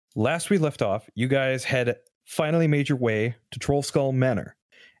last we left off, you guys had finally made your way to Trollskull Manor,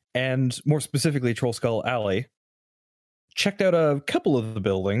 and more specifically, Trollskull Alley. Checked out a couple of the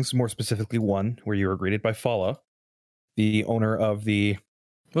buildings, more specifically one where you were greeted by Fala, the owner of the...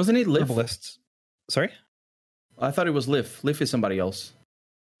 Wasn't it Liv? Herbalists. Sorry? I thought it was Liv. Liv is somebody else.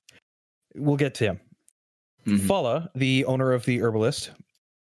 We'll get to him. Mm-hmm. Fala, the owner of the Herbalist,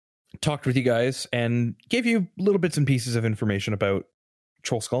 talked with you guys and gave you little bits and pieces of information about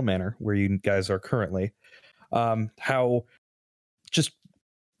Trollskull Manor, where you guys are currently. How just,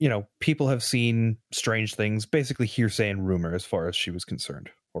 people have seen strange things, basically hearsay and rumor as far as she was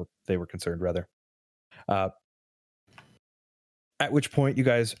concerned, or they were concerned, rather. At which point you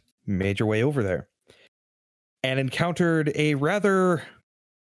guys made your way over there and encountered a rather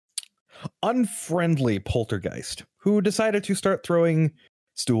unfriendly poltergeist who decided to start throwing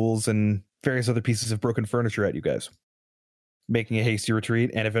stools and various other pieces of broken furniture at you guys, making a hasty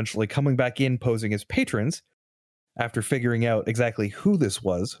retreat and eventually coming back in posing as patrons. After figuring out exactly who this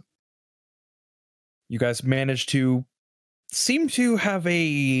was, you guys managed to seem to have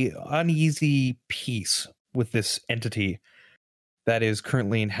a uneasy peace with this entity that is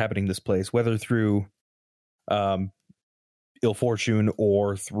currently inhabiting this place, whether through ill fortune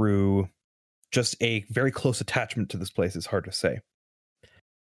or through just a very close attachment to this place. Is hard to say.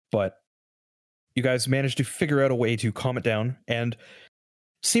 But you guys managed to figure out a way to calm it down and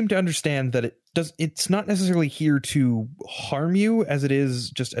seem to understand that it's not necessarily here to harm you as it is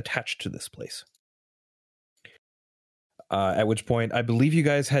just attached to this place. At which point, I believe you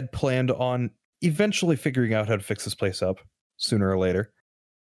guys had planned on eventually figuring out how to fix this place up sooner or later.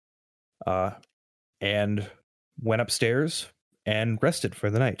 And went upstairs and rested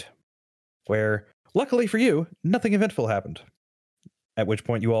for the night, where, luckily for you, nothing eventful happened. At which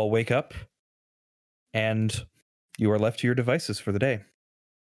point you all wake up and you are left to your devices for the day.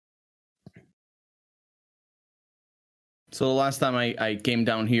 So the last time I came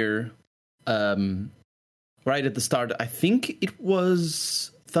down here, right at the start, I think it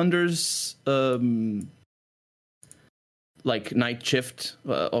was Thunder's night shift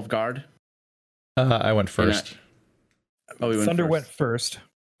of guard. I went first. Thunder went first.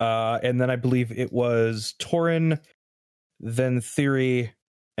 And then I believe it was Torin, then Theory,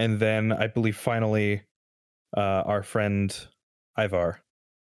 and then I believe finally our friend Ivar.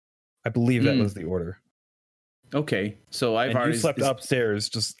 I believe that was the order. Okay, so Ivar and you slept upstairs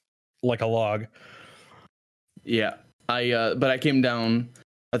just like a log. Yeah, but I came down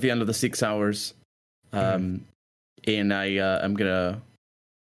at the end of the 6 hours, and I'm gonna.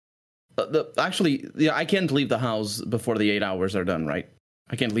 I can't leave the house before the 8 hours are done, right?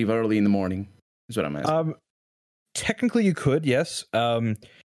 I can't leave early in the morning, is what I'm asking. Technically, you could, yes.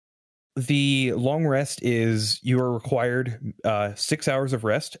 The long rest is you are required 6 hours of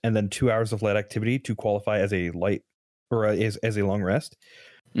rest and then 2 hours of light activity to qualify as a light or as a long rest.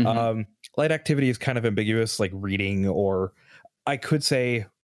 Mm-hmm. Light activity is kind of ambiguous, like reading, or I could say,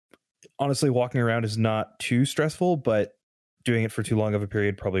 honestly, walking around is not too stressful, but doing it for too long of a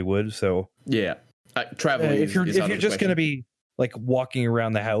period probably would. So yeah, traveling. If you're just going to be like walking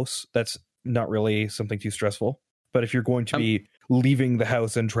around the house, that's not really something too stressful. But if you're going to be leaving the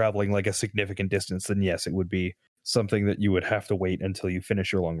house and traveling like a significant distance, then yes, it would be something that you would have to wait until you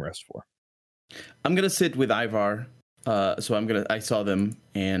finish your long rest for. I'm gonna sit with Ivar. So I saw them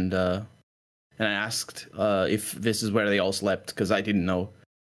and I asked if this is where they all slept because I didn't know.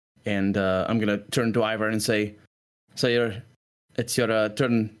 And I'm gonna turn to Ivar and say, "So it's your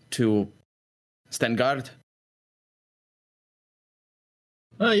turn to stand guard."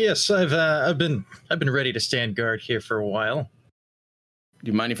 Yes, I've been ready to stand guard here for a while. Do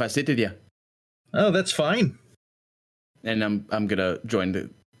you mind if I sit with you? Oh, that's fine. And I'm gonna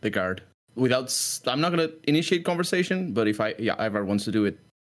join the guard. I'm not gonna initiate conversation, but if Ivar wants to do it.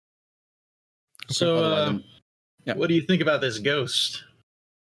 So, what do you think about this ghost?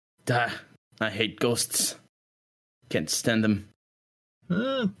 I hate ghosts. Can't stand them.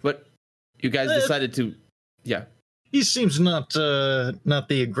 But you guys decided to, yeah. He seems not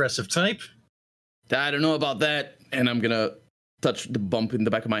the aggressive type. I don't know about that. And I'm gonna touch the bump in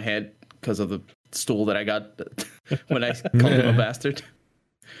the back of my head because of the stool that I got when I called him a bastard.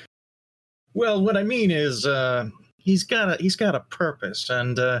 Well, what I mean is, he's got a purpose,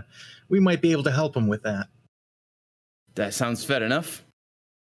 and we might be able to help him with that. That sounds fair enough.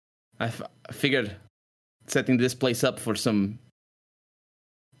 I figured setting this place up for some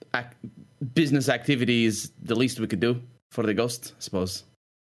business activity is the least we could do for the ghost, I suppose.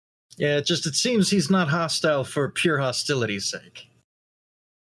 Yeah, it seems he's not hostile for pure hostility's sake.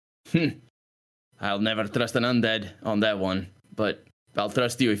 I'll never trust an undead on that one, but I'll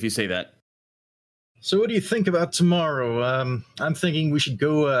trust you if you say that. So what do you think about tomorrow? I'm thinking we should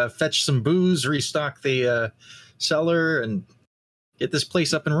go fetch some booze, restock the cellar, and get this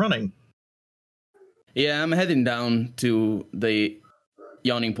place up and running. Yeah, I'm heading down to the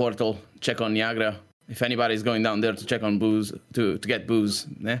Yawning Portal, check on Niagara. If anybody's going down there to check on booze, to get booze,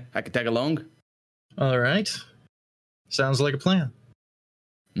 I could tag along. All right. Sounds like a plan.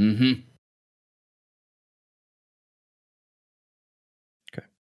 Mm-hmm.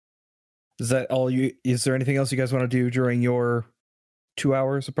 Is that all you? Is there anything else you guys want to do during your 2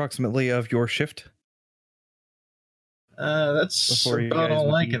 hours approximately of your shift? That's Before you about guys all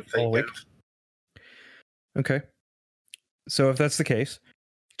would I be can all think awake? of. Okay. So if that's the case,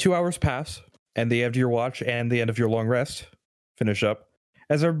 2 hours pass, and the end of your watch and the end of your long rest finish up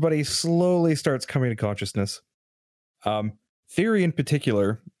as everybody slowly starts coming to consciousness. Theory in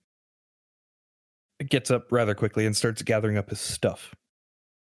particular gets up rather quickly and starts gathering up his stuff.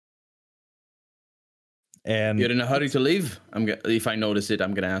 And You're in a hurry to leave? If I notice it,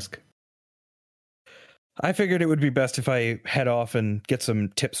 I'm gonna ask. I figured it would be best if I head off and get some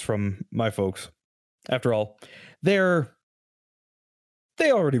tips from my folks. After all, they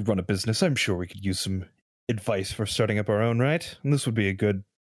already run a business. I'm sure we could use some advice for starting up our own, right? And this would be a good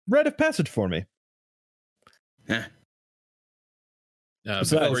rite of passage for me. Eh.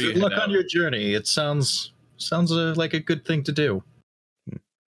 So Well, good luck on your journey. It sounds like a good thing to do.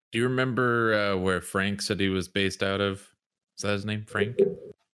 Do you remember where Frank said he was based out of? Is that his name, Frank?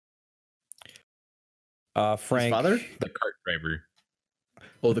 Frank, His father? The cart driver.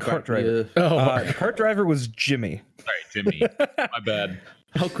 Oh, the cart cart driver. The cart driver was Jimmy. Sorry, Jimmy. My bad.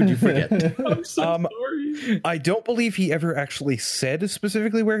 How could you forget? I'm so sorry. I don't believe he ever actually said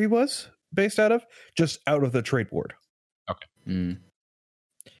specifically where he was based out of, just out of the trade ward. Okay. Mm.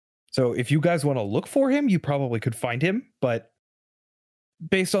 So if you guys want to look for him, you probably could find him, but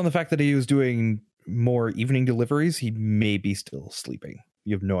based on the fact that he was doing more evening deliveries, he may be still sleeping.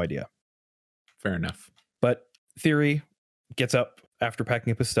 You have no idea. Fair enough. But Theory gets up after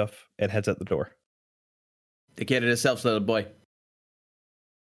packing up his stuff and heads out the door. Take care of yourself, little boy.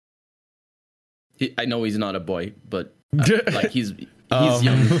 I know he's not a boy, but like he's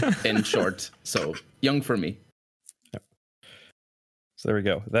young and short, so young for me. So there we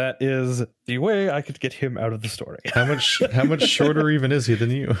go. That is the way I could get him out of the story. How much shorter even is he than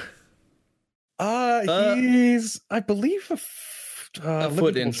you? He's, I believe, A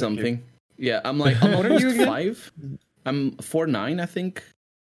foot and something. Yeah, I'm like, What are you again? 5. I'm 4'9", I think.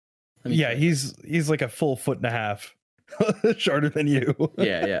 Let me Yeah, check. he's like a full foot and a half shorter than you.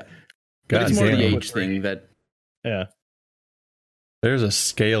 yeah. God But it's more damn. the age thing that Yeah. There's a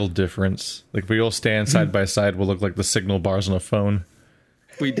scale difference. Like if we all stand side by side, we'll look like the signal bars on a phone.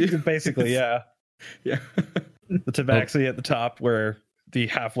 we do. Basically, yeah. Yeah. The tabaxi at the top where the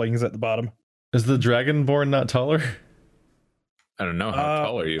halfling is at the bottom. Is the Dragonborn not taller? I don't know. How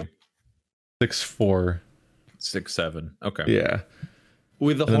tall are you? 6'4". 6'7". Okay. Yeah.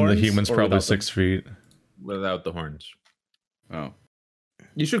 With the And then horns. the human's or probably without them? 6 feet. Without the horns. Oh.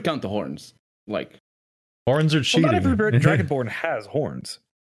 You should count the horns. Like, Horns are Well, cheating. not every Dragonborn has horns.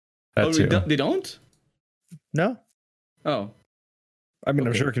 That too. they don't? No? Oh. I mean, I'm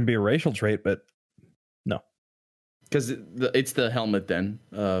Okay. sure it can be a racial trait, but no. Because it's the helmet then.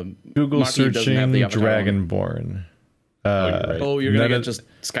 Google Marty doesn't searching have the avatar on. Dragonborn. you're right. Oh, you're going to none get of- just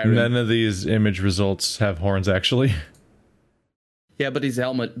Skyrim. None of these image results have horns, actually. Yeah, but his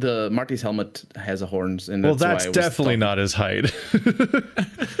helmet, Marty's helmet has a horns. And Well, that's that's why I was definitely talking- not his height.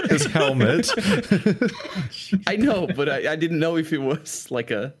 His helmet. I know, but I didn't know if it was like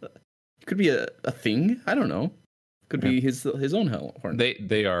it could be a thing. I don't know. Could be his own horn.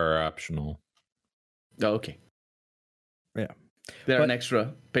 They are optional. Oh, okay. Yeah. They're But- an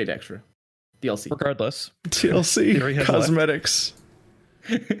extra, paid extra. DLC. Regardless, TLC Theory has cosmetics.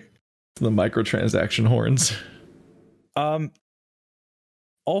 The microtransaction horns.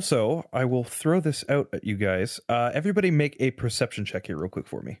 Also, I will throw this out at you guys. Everybody make a perception check here real quick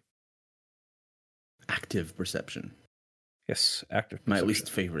for me. Active perception. Yes, active My perception. least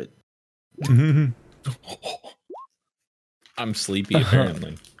favorite. I'm sleepy,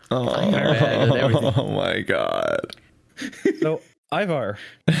 apparently. bad at everything. Oh my god. So, Ivar,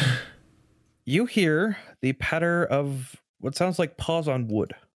 you hear the patter of what sounds like paws on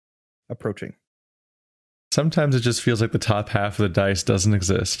wood approaching. Sometimes it just feels like the top half of the dice doesn't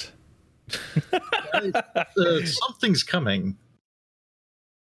exist. Something's coming.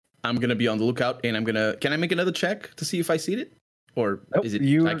 I'm gonna be on the lookout, and Can I make another check to see if I see it, or Nope, is it?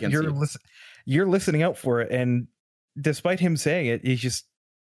 I can't see it. You're listening out for it, and despite him saying it, he's just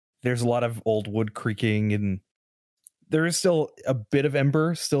there's a lot of old wood creaking and There is still a bit of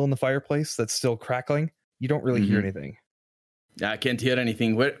ember still in the fireplace that's still crackling. You don't really hear Mhm. anything. I can't hear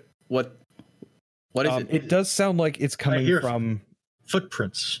anything. What is it? It does sound like it's coming hear- from.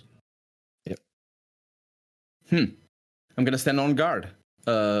 Footprints. I'm gonna stand on guard,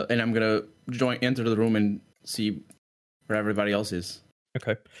 and I'm gonna enter the room and see where everybody else is.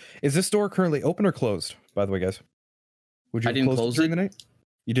 Okay. Is this door currently open or closed, by the way, guys? Would you I have didn't closed close during it. the night?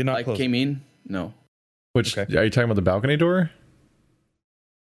 You did not I close came in. No, Which Okay. are you talking about? The balcony door?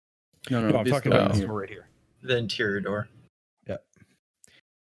 no. No, I'm this talking door about this here. door right here. The interior door.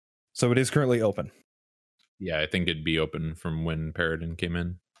 So it is currently open. Yeah, I think it'd be open from when Paradin came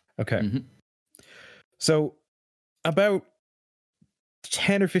in. Okay. Mhm. So about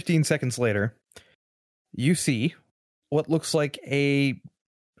 10 or 15 seconds later, you see what looks like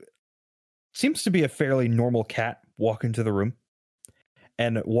seems to be a fairly normal cat walk into the room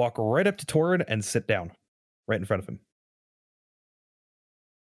and walk right up to Torin and sit down right in front of him.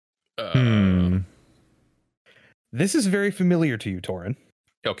 This is very familiar to you, Torin.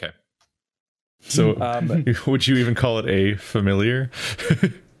 Okay. So, would you even call it a familiar?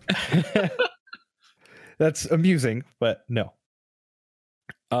 That's amusing, but no.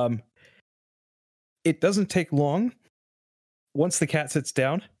 It doesn't take long. Once the cat sits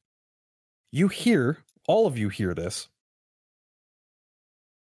down, all of you hear this.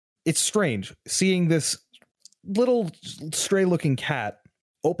 It's strange seeing this little stray-looking cat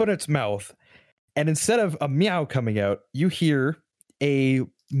open its mouth, and instead of a meow coming out, you hear a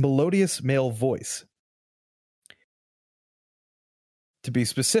melodious male voice. To be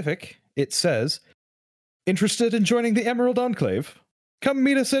specific, it says, "Interested in joining the Emerald Enclave? Come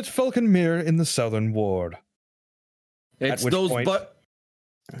meet us at Falconmere in the Southern Ward." It's which those point-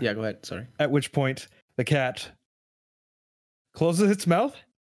 Yeah, go ahead. Sorry. At which point, the cat closes its mouth,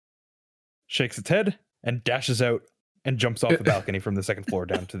 shakes its head, and dashes out and jumps off the balcony from the second floor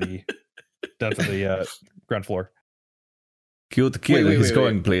down to the ground floor Cute kid, wait, he's wait,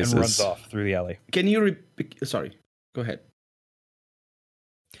 going wait. places. and runs off through the alley. Can you Sorry. Go ahead.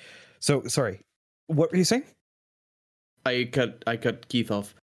 So, sorry, what were you saying? I cut Keith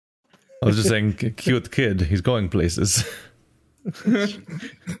off. I was just saying, cute kid, he's going places.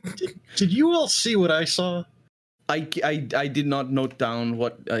 Did you all see what I saw? I did not note down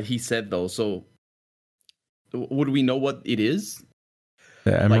what he said though. So would we know what it is?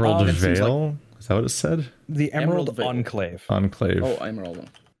 The Emerald it seems Veil? Is that what it said? The Emerald Emerald Veil. Enclave. Enclave. Oh, Emerald.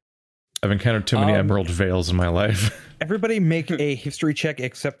 I've encountered too many Um, Emerald Veils in my life. Everybody make a history check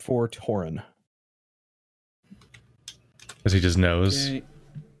except for Torin. Because he just knows. Okay.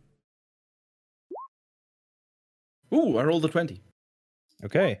 Ooh, I rolled a 20.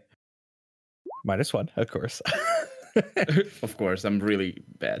 Okay. -1, of course. Of course, I'm really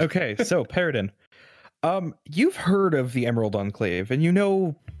bad. Okay, so Paradin, you've heard of the Emerald Enclave, and you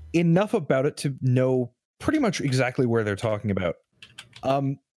know enough about it to know pretty much exactly where they're talking about.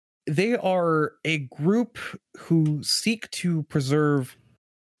 They are a group who seek to preserve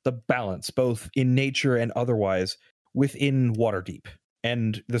the balance, both in nature and otherwise, within Waterdeep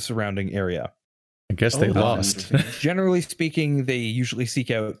and the surrounding area. I guess they Oh, lost. interesting. Generally speaking, they usually seek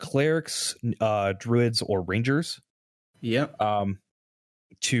out clerics, druids, or rangers Yeah.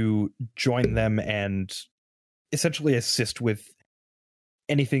 to join them and essentially assist with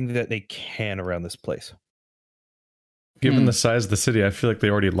anything that they can around this place. Given the size of the city, I feel like they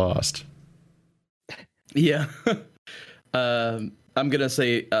already lost. Yeah. I'm gonna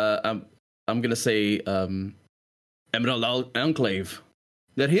say Emerald Enclave.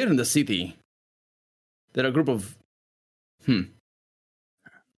 They're here in the city. They're a group of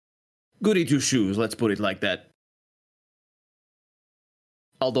goody two shoes, let's put it like that.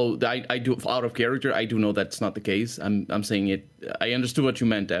 Although I do, out of character, I do know that's not the case. I'm saying it. I understood what you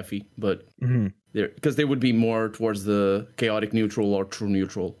meant, Effie, but because they would be more towards the chaotic neutral or true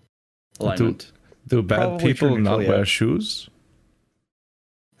neutral alignment. Do bad Probably people true not neutral, wear yeah. shoes?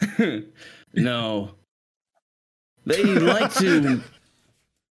 No, they like to.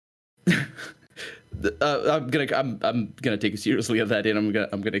 I'm gonna take it seriously at that, and I'm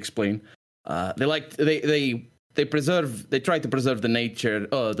gonna explain. They try to preserve the nature,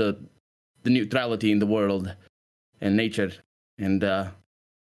 the neutrality in the world and nature, and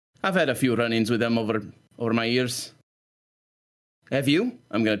I've had a few run-ins with them over my years. Have you?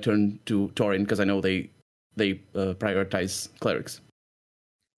 I'm gonna turn to Torin because I know they prioritize clerics.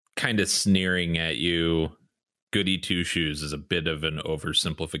 Kind of sneering at you. Goody two shoes is a bit of an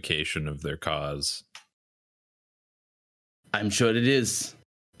oversimplification of their cause. I'm sure it is,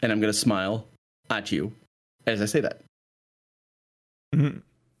 and I'm gonna smile at you as I say that.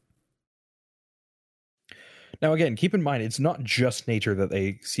 Now, again, keep in mind, it's not just nature that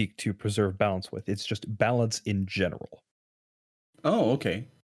they seek to preserve balance with. It's just balance in general. Oh, okay.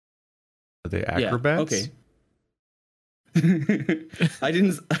 Are they acrobats? Yeah, okay. I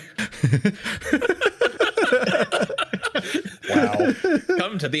didn't. Wow.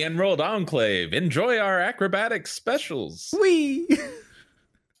 Come to the Enrolled Enclave. Enjoy our acrobatic specials. Wee.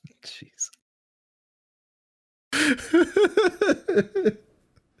 Jeez.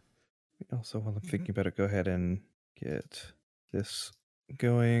 Also, while I'm thinking about it, go ahead and get this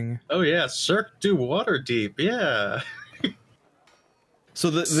going. Oh yeah, Cirque du Waterdeep. Yeah. So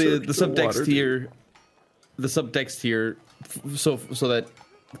the subtext here, so that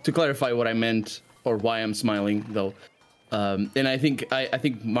to clarify what I meant or why I'm smiling though, and I think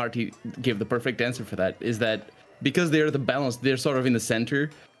Marty gave the perfect answer for that, is that because they're the balance, they're sort of in the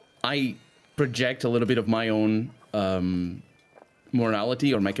center. I project a little bit of my own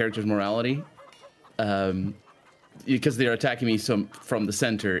morality, or my character's morality, because they're attacking me from the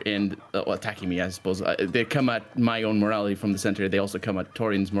center, and attacking me, I suppose. They come at my own morality from the center. They also come at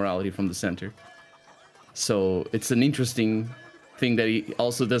Torin's morality from the center. So it's an interesting thing that he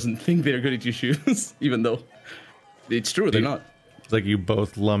also doesn't think they're good at your shoes, even though it's true, they're not. It's like you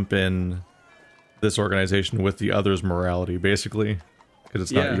both lump in this organization with the other's morality, basically, because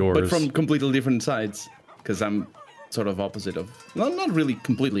it's not yours. But from completely different sides, because I'm sort of opposite of, well, not really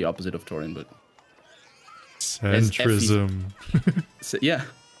completely opposite of Torin, but centrism. so, yeah,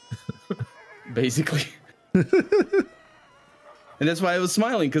 basically. And that's why I was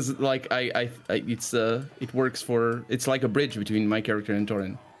smiling, because like it works for, it's like a bridge between my character and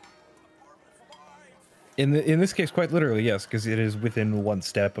Torin. In this case, quite literally, yes, because it is within one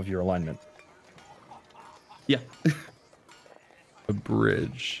step of your alignment. Yeah. A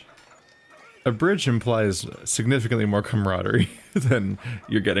bridge. A bridge implies significantly more camaraderie than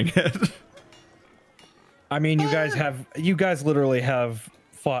you're getting at. I mean, you guys literally have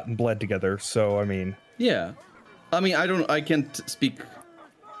fought and bled together, so I mean. Yeah. I mean, I can't speak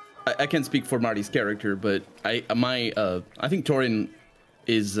for Marty's character, but I think Torin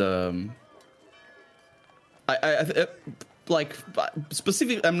is like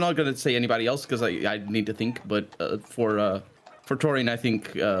specific. I'm not gonna say anybody else because I need to think, but for Torin, I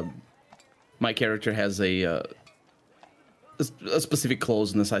think my character has a specific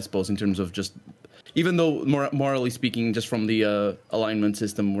closeness, I suppose, in terms of just, even though morally speaking, just from the alignment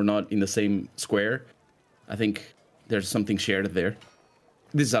system, we're not in the same square. I think there's something shared there.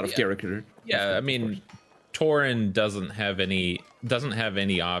 This is out of character. Yeah, I mean, Torin doesn't have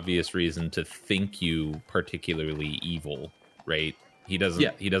any obvious reason to think you particularly evil, right? He doesn't.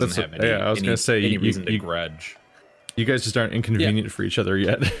 Yeah. He doesn't have any. Yeah, I was gonna say any reason to grudge. You guys just aren't inconvenient for each other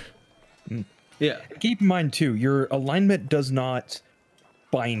yet. Yeah. Keep in mind too, your alignment does not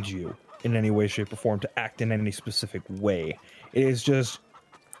bind you in any way, shape, or form to act in any specific way. It is just,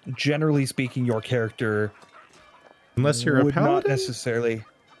 generally speaking, your character, unless you're a paladin, not necessarily.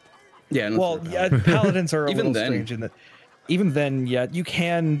 Yeah. Well, paladins are a even little then. strange in that. Even then, yeah, you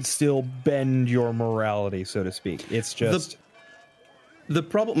can still bend your morality, so to speak. It's just my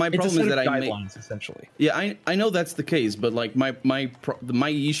problem is that I make essentially. Yeah, I know that's the case, but like my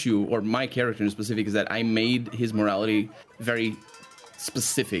issue, or my character in specific, is that I made his morality very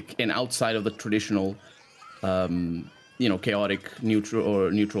specific and outside of the traditional, chaotic,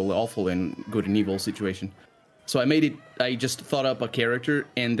 neutral, awful, and good and evil situation. So I just thought up a character,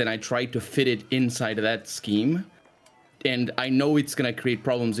 and then I tried to fit it inside of that scheme. And I know it's going to create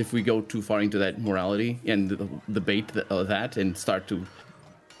problems if we go too far into that morality and the debate of that and start to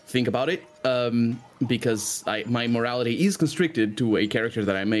think about it. Because my morality is constricted to a character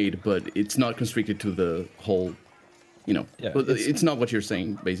that I made, but it's not constricted to the whole, it's not what you're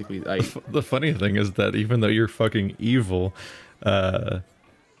saying, basically. The funny thing is that even though you're fucking evil, I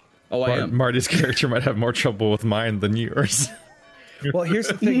am. Marty's character might have more trouble with mine than yours. Well, here's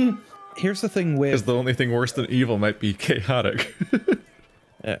the thing. Here's the thing with... Because the only thing worse than evil might be chaotic.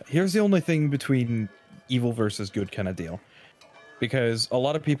 Here's the only thing between evil versus good kind of deal. Because a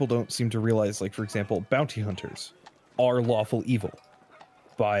lot of people don't seem to realize, like, for example, bounty hunters are lawful evil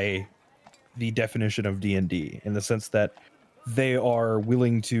by the definition of D&D, in the sense that they are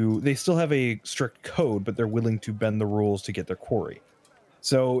willing to... They still have a strict code, but they're willing to bend the rules to get their quarry.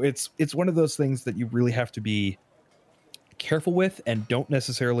 So it's one of those things that you really have to be careful with, and don't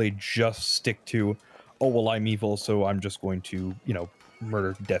necessarily just stick to, oh well, I'm evil, so I'm just going to,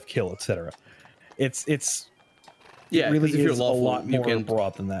 murder, death, kill, etc. It really is lawful, a lot more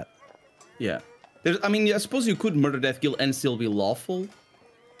broad than that. Yeah, I suppose you could murder, death, kill and still be lawful,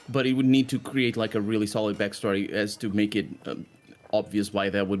 but it would need to create like a really solid backstory as to make it obvious why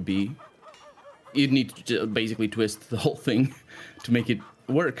that would be. you'd need to basically twist the whole thing to make it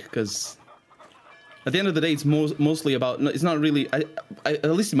work, because at the end of the day, it's mostly about. It's not really, at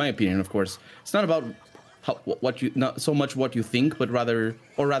least in my opinion, of course, it's not about not so much what you think, but rather,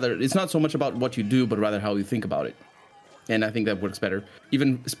 it's not so much about what you do, but rather how you think about it. And I think that works better,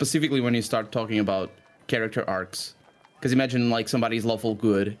 even specifically when you start talking about character arcs. Because imagine like somebody's lawful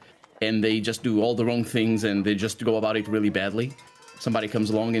good, and they just do all the wrong things, and they just go about it really badly. Somebody comes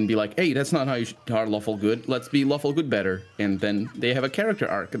along and be like, hey, that's not how you are lawful good. Let's be lawful good better. And then they have a character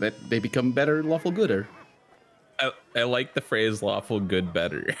arc that they become better lawful gooder. I like the phrase lawful good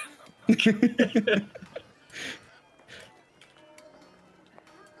better.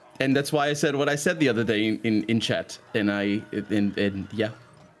 And that's why I said what I said the other day in chat. In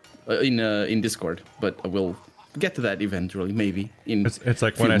Discord. But we'll get to that eventually, maybe. It's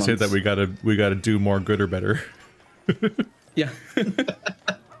like when I say that we gotta do more good or better. Yeah.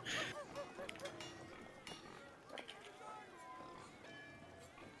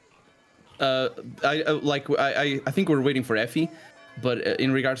 I think we're waiting for Effie, but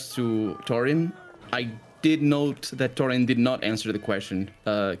in regards to Torin, I did note that Torin did not answer the question.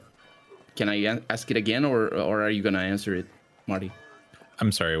 Can I ask it again, or are you gonna answer it, Marty?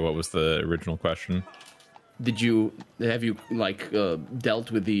 I'm sorry, what was the original question? Have you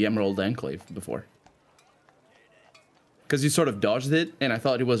dealt with the Emerald Enclave before? Because you sort of dodged it, and I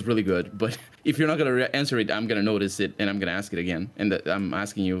thought it was really good. But if you're not going to answer it, I'm going to notice it, and I'm going to ask it again. And I'm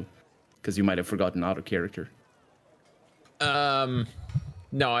asking you because you might have forgotten out of character. No,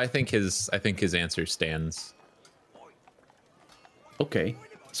 I think his answer stands. Okay.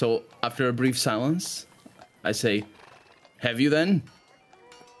 So after a brief silence, I say, have you then?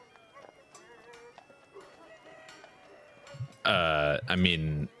 I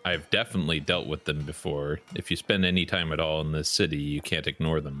mean, I've definitely dealt with them before. If you spend any time at all in this city, you can't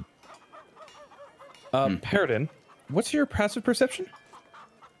ignore them. Paradin, what's your passive perception?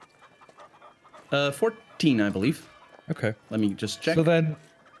 14, I believe. Okay. Let me just check. So then,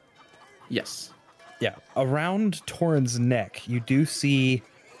 yes. yeah, around Torin's neck, you do see.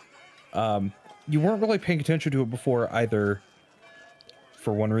 You weren't really paying attention to it before either,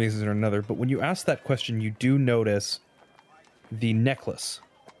 for one reason or another. But when you ask that question, you do notice the necklace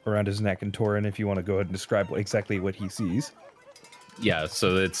around his neck. And Torin, if you want to go ahead and describe exactly what he sees. Yeah,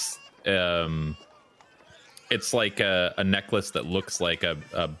 so it's like a necklace that looks like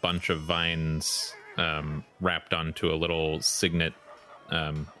a bunch of vines wrapped onto a little signet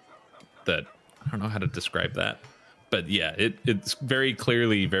that I don't know how to describe that. But yeah, it's very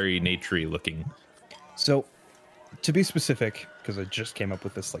clearly very naturey looking. So, to be specific, because I just came up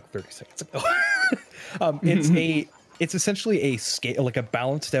with this like 30 seconds ago, it's essentially a scale, like a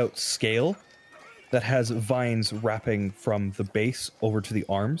balanced out scale that has vines wrapping from the base over to the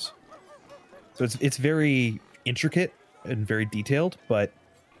arms. So it's very intricate and very detailed, but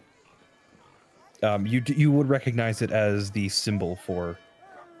you would recognize it as the symbol for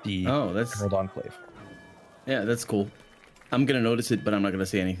the Emerald Enclave. Yeah, that's cool. I'm gonna notice it, but I'm not gonna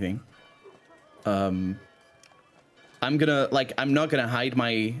say anything. I'm not gonna hide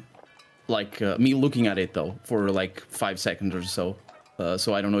my me looking at it though for like 5 seconds or so.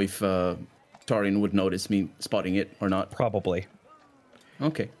 So I don't know if Torin would notice me spotting it or not. Probably.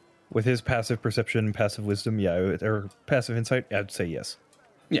 Okay. With his passive perception, passive wisdom, yeah, or passive insight, I'd say yes.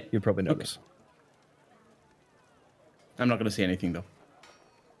 Yeah, you'd probably notice. Okay. I'm not gonna say anything though.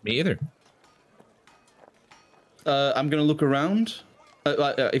 Me either. I'm gonna look around.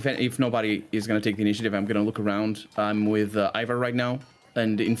 If nobody is gonna take the initiative, I'm gonna look around. I'm with Ivar right now,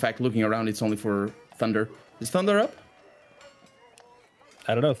 and in fact, looking around, it's only for Thunder. Is Thunder up?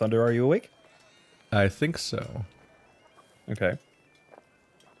 I don't know. Thunder, are you awake? I think so. Okay.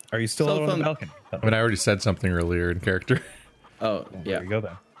 Are you still out on the balcony? I mean, I already said something earlier in character. Oh, yeah. There you go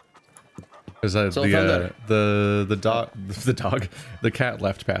then. Because the cat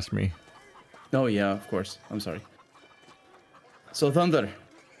left past me. Oh yeah, of course. I'm sorry. So Thunder,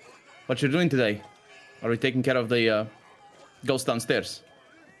 what you doing today? Are we taking care of the ghost downstairs?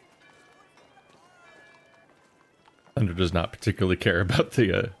 Thunder does not particularly care about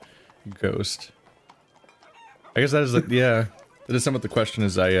the ghost. I guess that is that is somewhat the question.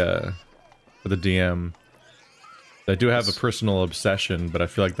 Is for the DM, I do have a personal obsession, but I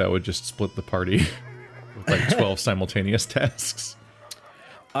feel like that would just split the party with like 12 simultaneous tasks.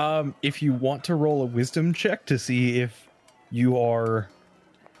 If you want to roll a wisdom check to see if you are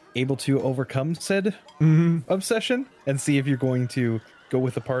able to overcome said obsession and see if you're going to go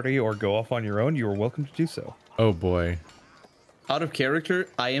with the party or go off on your own, you are welcome to do so. Oh boy. Out of character,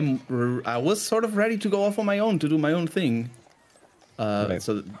 I was sort of ready to go off on my own to do my own thing. Right.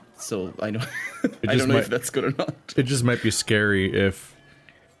 So I don't I just don't know if might- that's good or not. It just might be scary if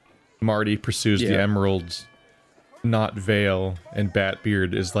Marty pursues the Yeah. emeralds, not Vale, and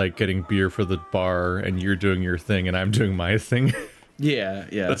Batbeard is like getting beer for the bar, and you're doing your thing, and I'm doing my thing. Yeah.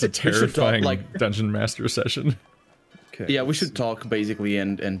 That's a We should talk, terrifying like, dungeon master session. Okay. yeah, we should talk basically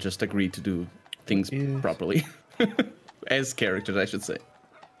and just agree to do things Is- properly as characters, I should say.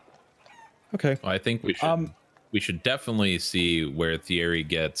 Okay. Well, I think we should definitely see where Thierry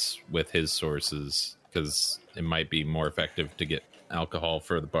gets with his sources, because it might be more effective to get alcohol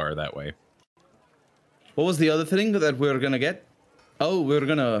for the bar that way. What was the other thing that we were gonna get? Oh, we were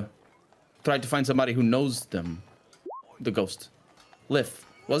gonna try to find somebody who knows them. The ghost. Lif,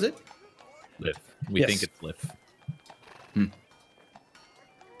 was it? Lif. We Yes. think it's Lif.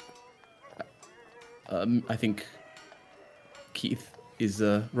 I think Keith is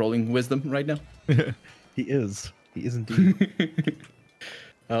rolling wisdom right now. He is. He is indeed.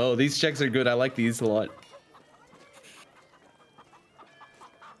 Oh, these checks are good. I like these a lot.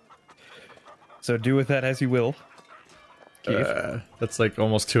 So do with that as you will. Keith. That's like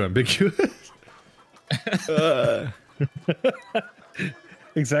almost too ambiguous.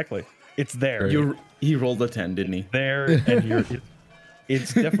 Exactly. It's there. Right. He rolled a 10, didn't he? there, and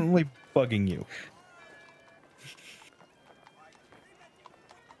it's definitely bugging you.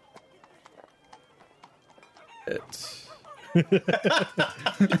 It's...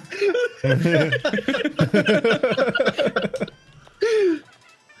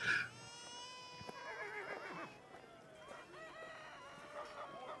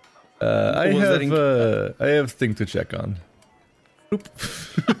 I have thing to check on. There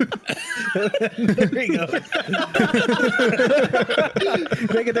you go.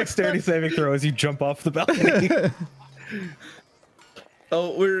 Make a dexterity saving throw as you jump off the balcony.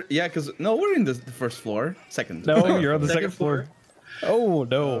 Oh, we're in the first floor. Second. No, you're on the second floor. Oh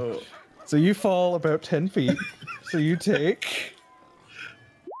no! Oh. So you fall about 10 feet. So you take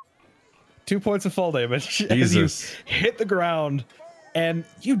 2 points of fall damage as you Jesus. hit the ground, and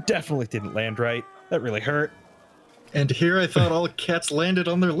you definitely didn't land right. That really hurt. And here I thought all cats landed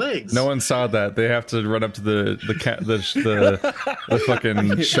on their legs. No one saw that. They have to run up to the fucking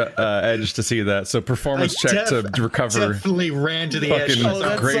edge to see that. So performance check to recover. Definitely ran to the edge. Fucking Oh,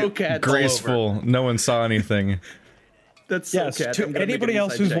 that's so cat all graceful. No one saw anything. That's so Yes, cat. to I'm gonna make anybody an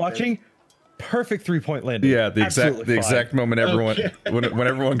else inside who's check watching, perfect 3-point landing. Yeah, the Absolutely exact fine. moment everyone when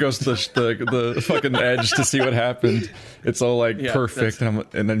everyone goes to the fucking edge to see what happened, it's all like Yeah, perfect,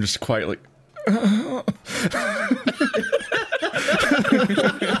 and I'm just quiet like.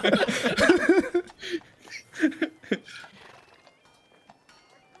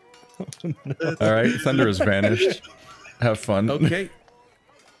 All right, thunder has vanished. Have fun. Okay.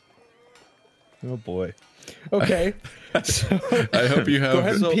 Oh boy. Okay. So, I hope you go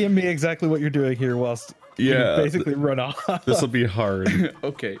ahead have. and PM me exactly what you're doing here whilst Yeah, you basically run off. This will be hard.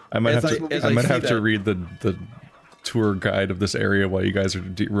 Okay. I might As have to. as I might see have to that- read the tour guide of this area while you guys are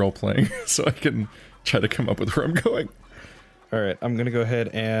role playing, so I can try to come up with where I'm going. All right, I'm gonna go ahead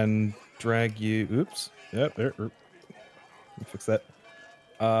and drag you. Oops. Yep. There. Let me fix that.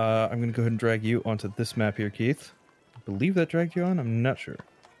 I'm gonna go ahead and drag you onto this map here, Keith. I believe that dragged you on. I'm not sure.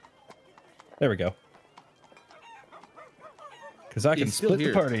 There we go. Because I can He's still split the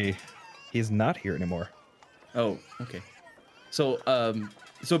here. party. He's not here anymore. Oh, okay. So,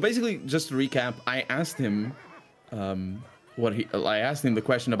 so basically, just to recap, I asked him, I asked him the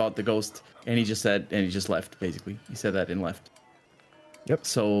question about the ghost, and he just left. Basically, he said that and left. Yep.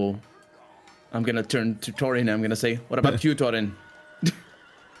 So, I'm gonna turn to Torin. And I'm gonna say, "What about you, Torin?"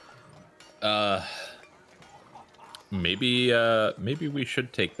 Maybe we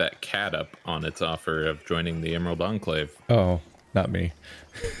should take that cat up on its offer of joining the Emerald Enclave. Oh, not me.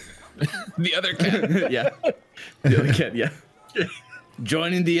 The other cat. Yeah, the other cat. Yeah,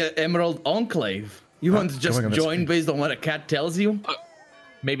 joining the Emerald Enclave. You want to just going on this join thing. based on what a cat tells you?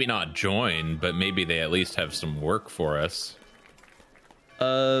 Maybe not join, but maybe they at least have some work for us.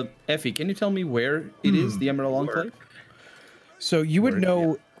 Effie, can you tell me where it is, the Emerald Enclave? So you would Word,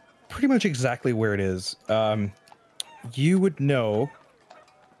 know pretty much exactly where it is. You would know.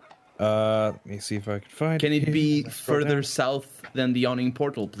 Let me see if I can find. Can it here. be Scroll further down. south than the Yawning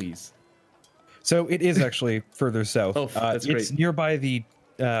Portal, please? So it is actually further south. Oh, that's It's great. nearby the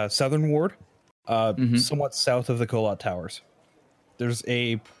southern ward, somewhat south of the Kolot Towers. There's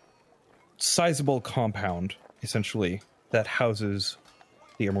a sizable compound, essentially, that houses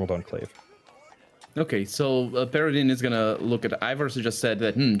the Emerald Enclave. Okay, so Paradine is gonna look at Ivor, who just said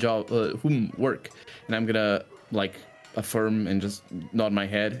that job, work, and I'm gonna like affirm and just nod my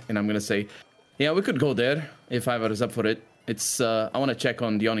head, and I'm gonna say, yeah, we could go there if Ivor is up for it. It's I want to check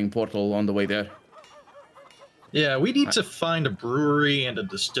on the Yawning Portal on the way there. Yeah, we need to find a brewery and a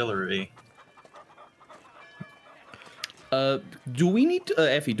distillery. Do we need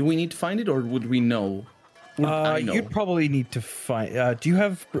Effie? Do we need to find it, or would we know? Would I know? You'd probably need to find. Do you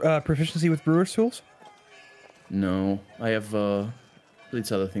have proficiency with brewer's tools? No, I have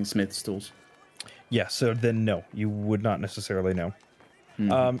it's other things, Smith's tools. Yeah. So then, no, you would not necessarily know.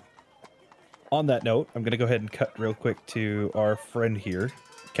 On that note, I'm going to go ahead and cut real quick to our friend here,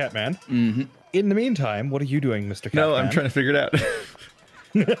 Catman. Mm-hmm. In the meantime, what are you doing, Mr. Catman? No, I'm trying to figure it out.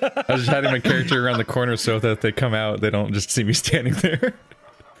 I was just hiding my character around the corner so that if they come out, they don't just see me standing there.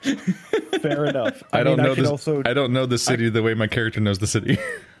 Fair enough. I don't know could this. also- I don't know the city the way my character knows the city.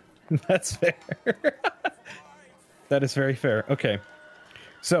 That's fair. That is very fair. Okay.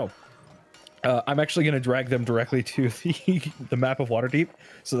 So, I'm actually going to drag them directly to the map of Waterdeep,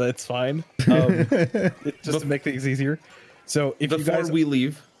 so that's fine. Just to make things easier. So, if you Before guys... we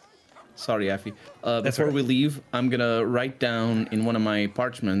leave, sorry, Effie. Before right. we leave, I'm gonna write down in one of my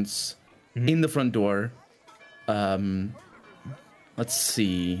parchments in the front door. Let's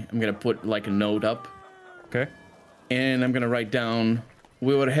see. I'm gonna put like a note up, Okay. and I'm gonna write down.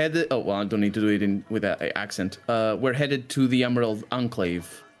 We were headed. Oh well, I don't need to do it with that accent. We're headed to the Emerald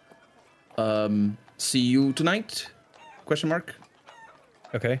Enclave. See you tonight? Question mark.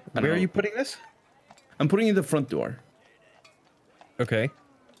 Okay. don't Where are know. you putting this? I'm putting it in the front door. Okay.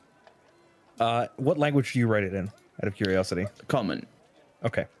 What language do you write it in, out of curiosity? Common.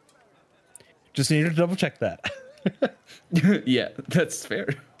 Okay. Just needed to double check that. Yeah, that's fair.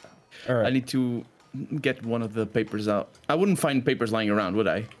 All right. I need to get one of the papers out. I wouldn't find papers lying around, would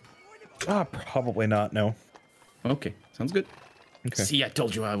I? Probably not, no. Okay, sounds good. Okay. See, I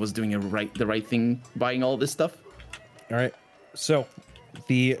told you I was doing the right thing, buying all this stuff. All right. So,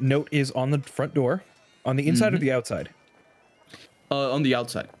 the note is on the front door, on the inside or the outside? On the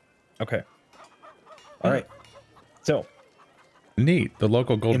outside. Okay. All right. So, Neat. The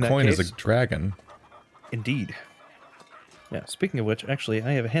local gold In that coin is case- a dragon. indeed. Yeah, speaking of which, actually,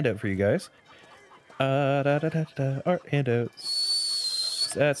 I have a handout for you guys. Art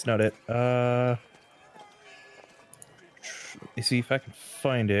handouts. That's not it. Let me see if I can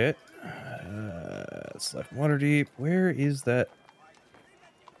find it. Select Waterdeep. Where is that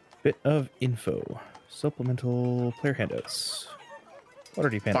bit of info? Supplemental player handouts.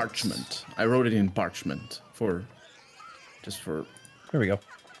 Waterdeep handouts. Parchment. I wrote it in parchment for There we go.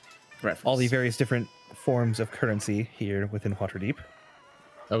 reference. All the various different forms of currency here within Waterdeep.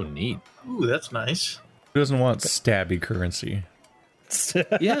 Oh, neat. Ooh, that's nice. Who doesn't want stabby currency?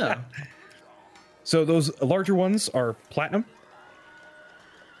 Yeah. So those larger ones are platinum.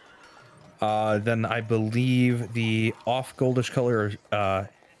 Then I believe the off goldish color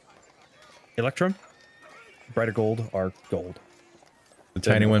electrum, brighter gold are gold. The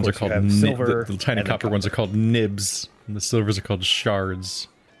Then, tiny of ones are course, you called have silver the tiny and then copper ones are called nibs, and the silvers are called shards.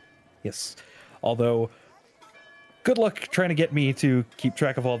 Yes. Although, good luck trying to get me to keep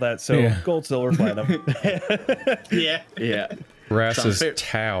track of all that. So Yeah. gold, silver, platinum. Yeah. Yeah. Brass Sounds is fair.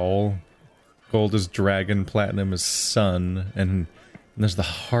 towel, gold is dragon, platinum is sun, and there's the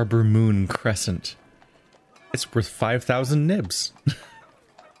Harbor Moon Crescent. It's worth 5,000 nibs.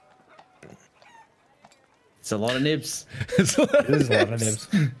 It's a lot of nibs. It is a lot of nibs.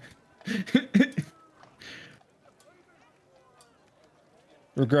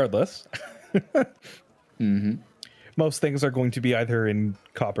 Regardless, most things are going to be either in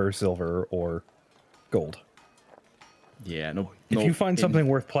copper, silver, or gold. Yeah. No. If no, you find in- something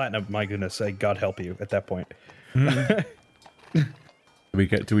worth platinum, my goodness, God help you at that point. Do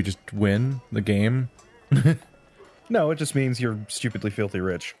we just win the game? No, it just means you're stupidly filthy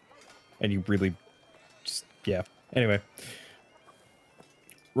rich, and you really, just yeah. Anyway,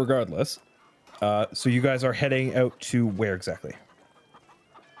 regardless, so you guys are heading out to where exactly?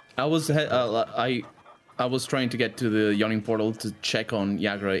 I was trying to get to the Yawning Portal to check on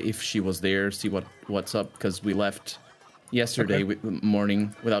Yagra if she was there, see what's up, because we left yesterday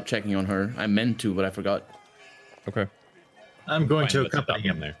morning without checking on her. I meant to, but I forgot. Okay. I'm going to Fine, let's accompany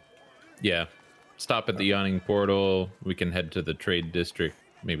stop him. there. Yeah. Stop at the Yawning Portal. We can head to the trade district,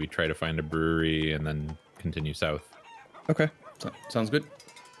 maybe try to find a brewery, and then continue south. Okay. Sounds good.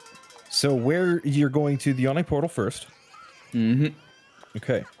 So where you're going to the Yawning Portal first? Mm-hmm.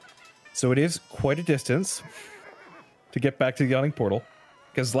 Okay. So it is quite a distance to get back to the Yawning Portal,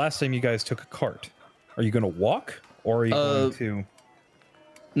 because last time you guys took a cart. Are you going to walk, or are you going to?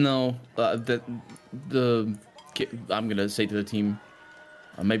 No, I'm gonna say to the team,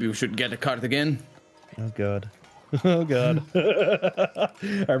 maybe we should get a cart again. Oh god. Oh god. I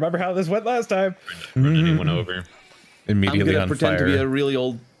remember how this went last time. Run anyone over? Immediately I'm on gonna pretend fire. to be a really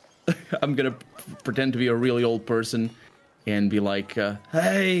old. I'm gonna pretend to be a really old person, and be like,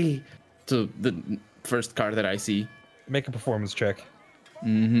 "Hey," to the first car that I see. Make a performance check.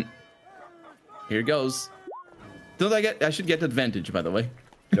 Here goes. Don't I get? I should get advantage, by the way,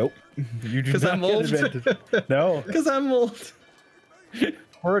 Nope. You do 'Cause not I'm get old. advantage. No. because I'm old.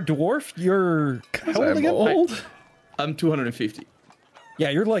 For a dwarf, you're how old I'm again? old. I'm 250. Yeah,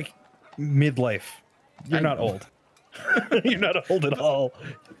 you're like midlife. You're I not know. old. You're not old at all.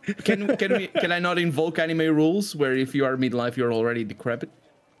 Can I not invoke anime rules where if you are midlife you're already decrepit?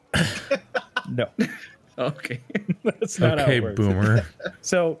 No. Okay. That's not how Okay, it works. boomer.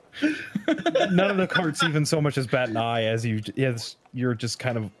 So none of the carts even so much as bat an eye as you're just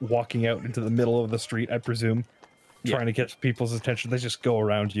kind of walking out into the middle of the street, I presume, trying to catch people's attention. They just go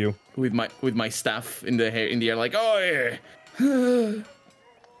around you. with my staff in the air, like, oh yeah. You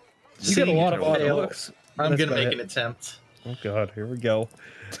get a lot of odd fail. looks. I'm That's gonna about make it. an attempt. Oh god, here we go.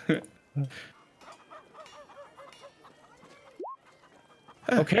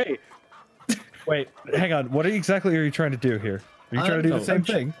 Okay. Wait, hang on. What exactly are you trying to do here? Are you trying to do the same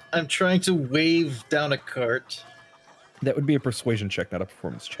thing? I'm trying to wave down a cart. That would be a persuasion check, not a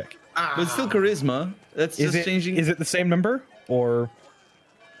performance check. But it's still charisma. That's Is just it changing. is it the same number or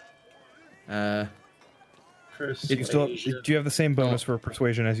you still do you have the same bonus for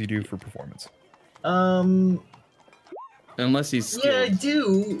persuasion as you do for performance? Unless he's Yeah, I skilled.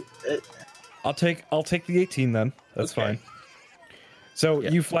 do. I'll take the 18 then. That's Okay. fine. So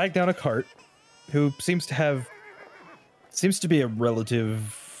Yeah. you flag down a cart who seems to be a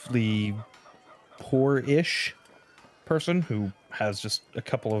relatively poor-ish person who has just a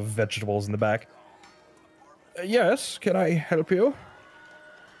couple of vegetables in the back. Yes, can I help you?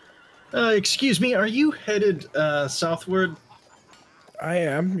 Excuse me, are you headed southward? I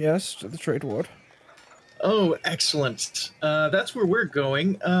am, yes, to the trade ward. Oh, excellent. That's where we're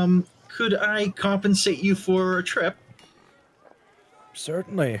going. Could I compensate you for a trip?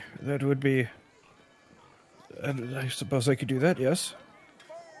 Certainly, that would be. And I suppose I could do that. Yes.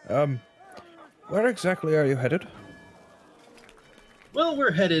 Where exactly are you headed? Well,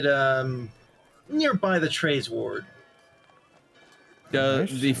 we're headed nearby the Trays ward.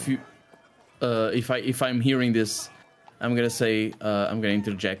 Nice. If I'm hearing this, I'm gonna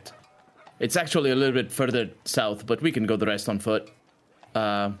interject. It's actually a little bit further south, but we can go the rest on foot.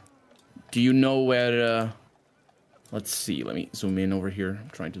 Do you know where? Let's see. Let me zoom in over here. I'm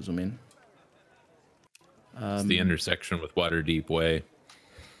trying to zoom in. It's the intersection with Waterdeep Way.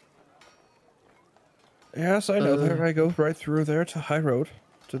 Yes, I know. There I go right through there to High Road,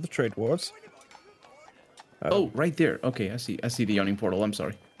 to the trade wards. Oh, right there. Okay, I see the yawning portal. I'm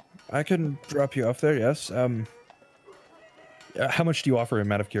sorry. I can drop you off there. Yes. How much do you offer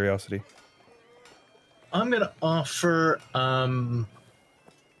him, out of curiosity? I'm gonna offer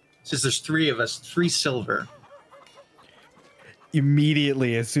since there's 3 of us, 3 silver.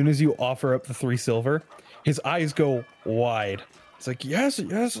 Immediately, as soon as you offer up the 3 silver, his eyes go wide. It's like, yes,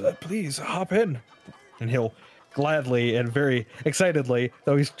 please hop in, and he'll gladly and very excitedly,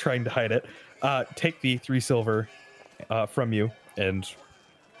 though he's trying to hide it, take the 3 silver from you, and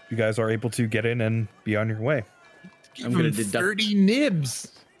you guys are able to get in and be on your way. I'm gonna deduct. 30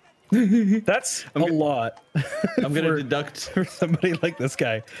 nibs. That's a lot. I'm gonna for- deduct. for somebody like this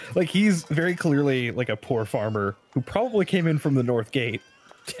guy. Like, he's very clearly like a poor farmer who probably came in from the North Gate,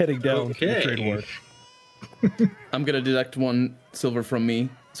 heading down to the Okay. trade ward. I'm gonna deduct 1 silver from me,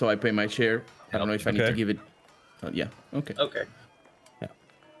 so I pay my share. I don't know if I need to Okay. give it. Yeah. Okay. Okay.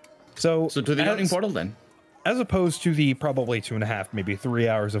 So So to the yawning portal then. as opposed to the probably 2.5, maybe 3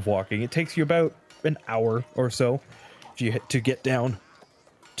 hours of walking, it takes you about an hour or so to get down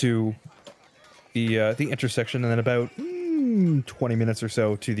to the intersection, and then about 20 minutes or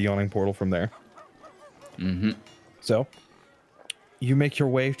so to the yawning portal from there. Mm-hmm. So you make your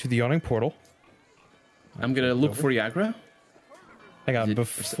way to the yawning portal. I'm gonna look for Yagra. Hang on, Is it-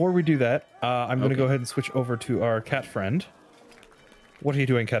 before we do that, I'm going to Okay. go ahead and switch over to our cat friend. What are you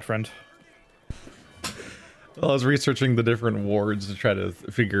doing, cat friend? Well, I was researching the different wards to try to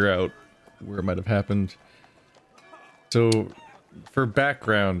figure out where it might have happened. So, for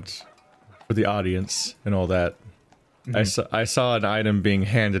background for the audience and all that, I saw an item being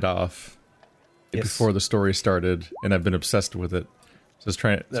handed off Yes. before the story started, and I've been obsessed with it. So I'm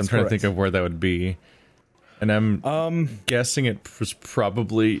trying That's to think correct. of where that would be, and I'm guessing it was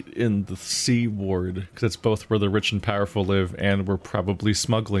probably in the C ward because it's both where the rich and powerful live, and where probably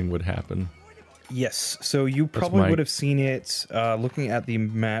smuggling would happen. Yes, so you probably my- would have seen it looking at the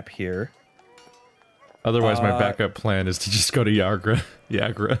map here. Otherwise, my backup plan is to just go to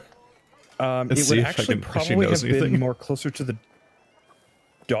Yagra. It see would if actually if she probably knows have been anything. more closer to the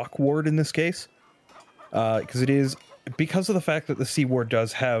dock ward in this case, because because of the fact that the sea ward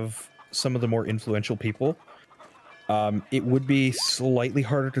does have some of the more influential people. It would be slightly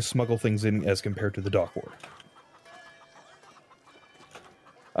harder to smuggle things in as compared to the dock ward.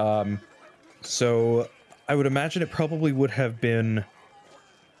 So I would imagine it probably would have been,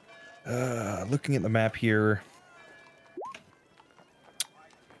 looking at the map here.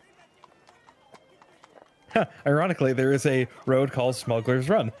 Huh, ironically, there is a road called Smuggler's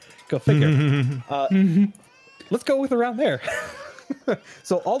Run. Go figure. Let's go with around there.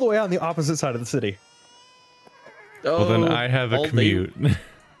 So all the way on the opposite side of the city. Well, then I have a all day- commute.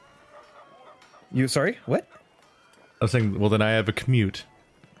 You sorry? What? I was saying, well, then I have a commute.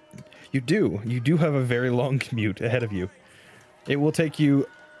 You do. You do have a very long commute ahead of you. It will take you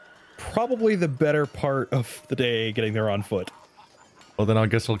probably the better part of the day getting there on foot. Well, then I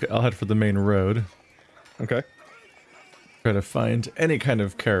guess I'll head for the main road. Okay. Try to find any kind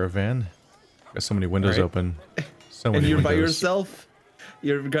of caravan. Got so many windows Alright. open. So many And you're windows. by yourself.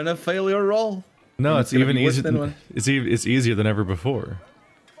 You're gonna fail your roll. No, And it's gonna even be worse easier. than one. It's easier than ever before.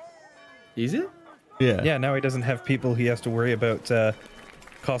 Is it? Yeah. Yeah, now he doesn't have people he has to worry about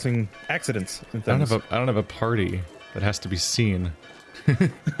causing accidents and I things. don't have a party that has to be seen.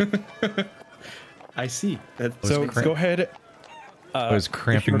 I see. That's So cramp- go ahead. I was If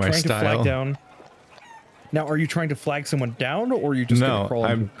cramping you're my trying to style. flag down. Now, are you trying to flag someone down, or are you just going No, to crawl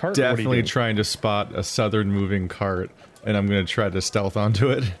into I'm a cart? or what are you definitely doing? trying to spot a southern moving cart, and I'm going to try to stealth onto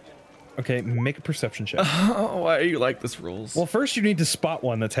it. Okay, make a perception check. Oh, why are you like this rules? Well, first you need to spot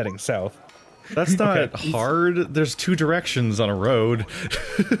one that's heading south. That's not okay. hard. There's two directions on a road.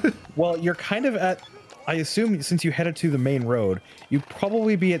 Well, you're kind of at. I assume since you headed to the main road, you'd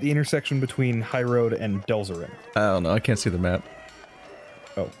probably be at the intersection between High Road and Delzarin. I don't know. I can't see the map.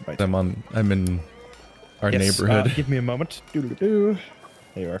 Oh, right. I'm in our Yes, neighborhood. give me a moment. Doo-doo-doo.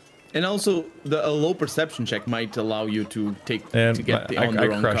 There you are. And also, a low perception check might allow you to take and to get I on the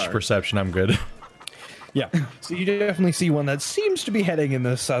wrong crushed car. perception. I'm good. Yeah. So you definitely see one that seems to be heading in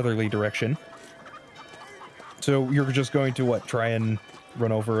the southerly direction. So you're just going to what? Try and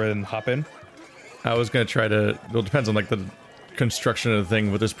run over and hop in? I was gonna try to. Well, it depends on like the construction of the thing,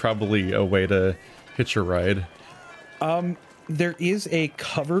 but there's probably a way to hitch a ride. There is a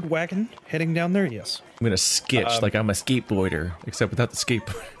covered wagon heading down there. Yes. I'm gonna skitch like I'm a skateboarder, except without the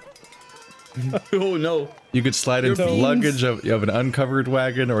skateboard. Oh no! You could slide into the beans. luggage of an uncovered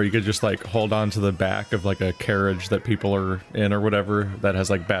wagon, or you could just like hold on to the back of like a carriage that people are in or whatever that has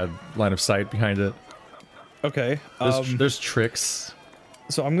like bad line of sight behind it. Okay. There's tricks.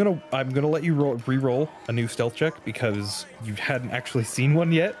 So I'm gonna let you re-roll a new stealth check because you hadn't actually seen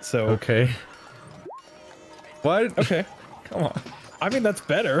one yet. So Okay. What? okay. Come on. I mean that's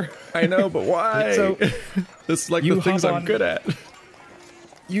better. I know, but why? So This is like you the things hop I'm on- good at.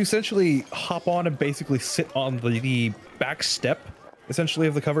 you essentially hop on and basically sit on the back step, essentially,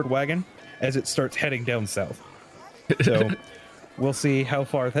 of the covered wagon as it starts heading down south. So we'll see how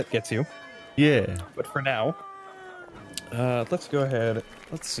far that gets you. Yeah. But for now, let's go ahead.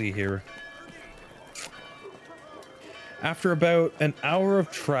 Let's see here. After about an hour of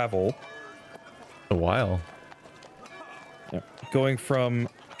travel, A while. going from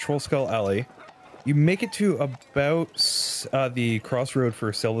Troll Skull Alley, you make it to about the crossroad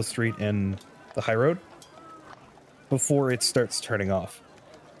for Selva Street and the High Road before it starts turning off.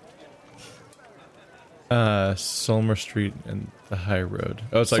 Solmer Street and the High Road.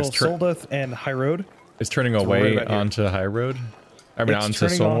 Oh, it's like Soldeth and High Road. it's turning right away about here. onto High Road. I mean, It's onto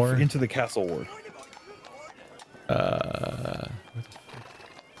turning off Solmore. into the Castle Ward.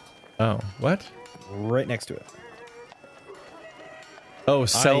 Oh, what? Right next to it. Oh,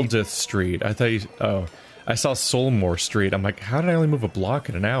 Seldith Street. I thought you. Oh, I saw Solmore Street. I'm like, how did I only move a block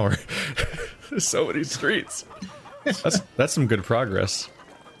in an hour? There's so many streets. That's some good progress.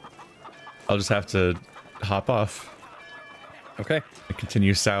 I'll just have to hop off Okay. and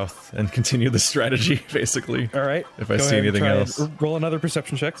continue south and continue the strategy, basically. All right. If I Go see ahead and anything try and else. roll another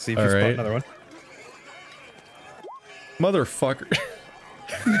perception check. See if you All spot right. another one. Motherfucker.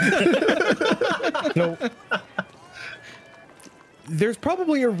 No. There's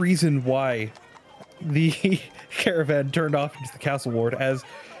probably a reason why the caravan turned off into the Castle Ward. As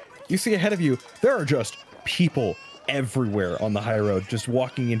you see ahead of you, there are just people everywhere on the high road, just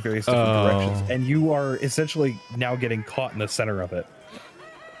walking in various different directions, and you are essentially now getting caught in the center of it,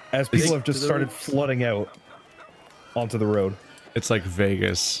 as people have just started flooding out onto the road. It's like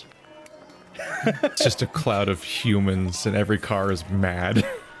Vegas. It's just a cloud of humans, and every car is mad.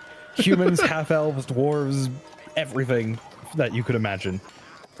 Humans, half elves, dwarves, everything that you could imagine.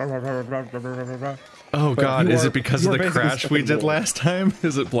 Oh god, you is are- it because you of are the basically crash stuck we in the did wall. last time?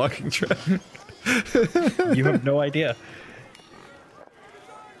 Is it blocking traffic? You have no idea.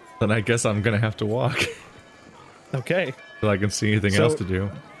 Then I guess I'm gonna have to walk Okay. so I can see anything So- else to do.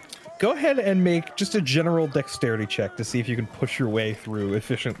 Go ahead and make just a general dexterity check to see if you can push your way through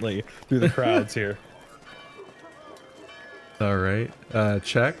efficiently through the crowds here. All right,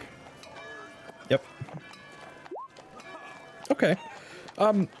 check. Yep. Okay.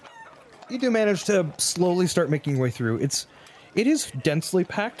 You do manage to slowly start making your way through. It is densely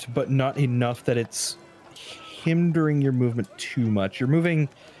packed, but not enough that it's hindering your movement too much. You're moving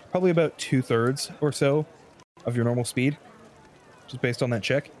probably about 2/3 or so of your normal speed, just based on that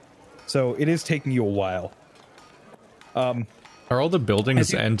check. So it is taking you a while. Are all the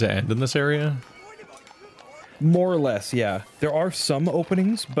buildings I do- end to end in this area? More or less, yeah. There are some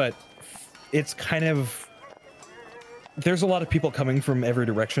openings, but it's kind of... There's a lot of people coming from every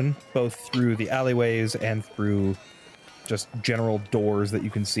direction, both through the alleyways and through just general doors that you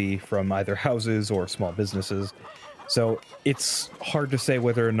can see from either houses or small businesses. So it's hard to say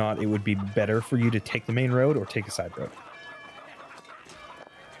whether or not it would be better for you to take the main road or take a side road.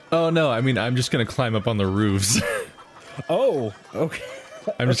 Oh no, I mean I'm just gonna climb up on the roofs. Oh, okay.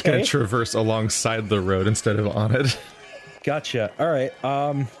 I'm just gonna Okay. traverse alongside the road instead of on it. Gotcha. All right.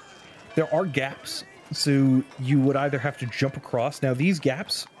 There are gaps, so you would either have to jump across. Now, these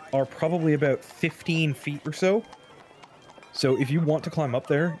gaps are probably about 15 feet or so. So if you want to climb up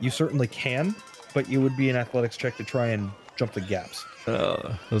there, you certainly can, but it would be an athletics check to try and jump the gaps.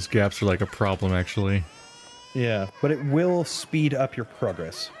 Those gaps are like a problem, actually. Yeah, but it will speed up your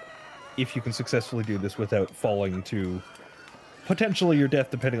progress if you can successfully do this without falling to potentially your death,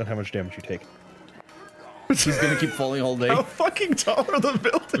 depending on how much damage you take. He's gonna keep falling all day. How fucking tall are the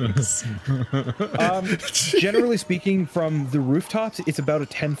buildings? Generally speaking, from the rooftops, it's about a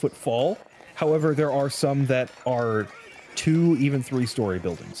 10-foot fall. However, there are some that are 2, even 3-story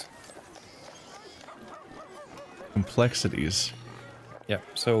buildings. Complexities. Yeah,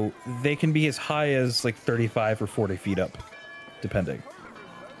 so they can be as high as like 35 or 40 feet up, depending.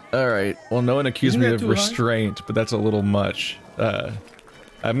 All right. Well, no one accused Isn't me that of too high? restraint, but that's a little much.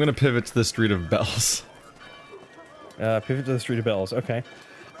 I'm gonna pivot to the Street of Bells. Pivot to the Street of Bells. Okay.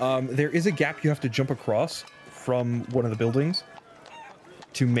 There is a gap you have to jump across from one of the buildings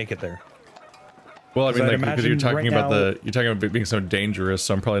to make it there. Well, I So mean, I'd like because you're imagine talking right about now- you're talking about it being so dangerous,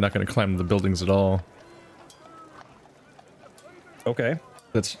 so I'm probably not going to climb the buildings at all. Okay.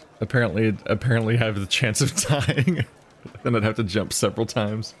 That's apparently have the chance of dying. Then I'd have to jump several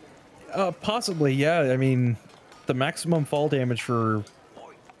times. Possibly, yeah. I mean, the maximum fall damage for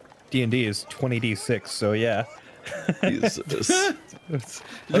D&D is 20d6, so yeah. Jesus.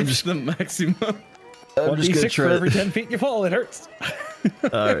 I'm just the maximum. I'm just gonna 1d6 for every 10 feet you fall, it hurts.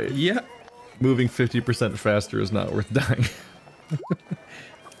 All right. Yeah. Moving 50% faster is not worth dying.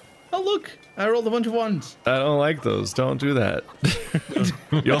 Oh look, I rolled a bunch of ones. I don't like those. Don't do that.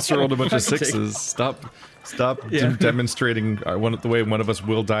 You also rolled a bunch of Take- sixes. Stop Yeah. demonstrating the way one of us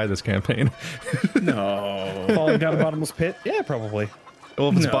will die this campaign. No. Falling down a bottomless pit? Yeah, probably. Well,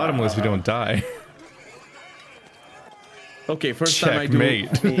 if it's No. bottomless, we don't die. Okay, first time I do.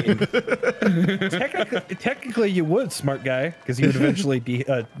 Checkmate. Technically, you would, smart guy, because you would eventually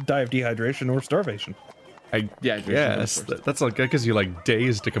die of dehydration or starvation. I Yeah, guess that's like that gives you like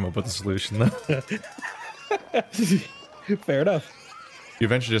days to come up with a solution. Though Fair enough. you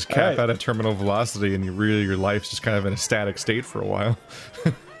eventually just cap Alright. out at terminal velocity, and your life's just kind of in a static state for a while.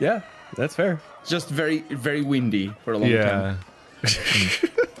 Yeah, that's fair. Just very, very windy for a long time.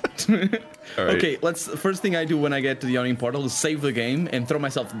 Yeah. All right. Okay, first thing I do when I get to the yawning portal is save the game and throw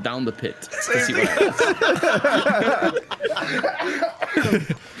myself down the pit to see what happens.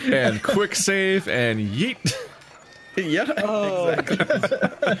 And quick save and yeet. Yeah,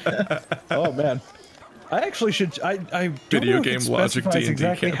 exactly. Oh man, I actually should. I don't Video know if game it logic specifies D&D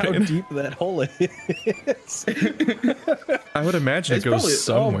exactly how campaign. deep that hole is. I would imagine It's it goes probably-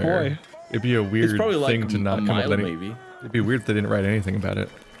 somewhere. oh boy. It'd be a It's weird probably like thing to not a come up mile, with any. maybe. It'd be weird if they didn't write anything about it.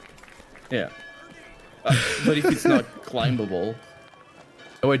 Yeah. But if it's not climbable,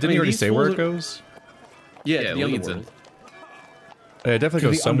 Oh, wait, didn't I mean, you already these say where fools it goes? yeah, Yeah, to the it leads underworld. It definitely To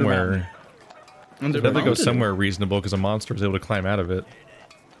goes the somewhere. Under It the definitely goes mountain. somewhere reasonable because a monster was able to climb out of it,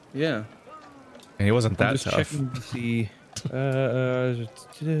 Yeah. and he wasn't that I'm just tough. checking to see.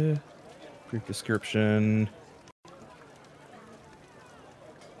 Brief description.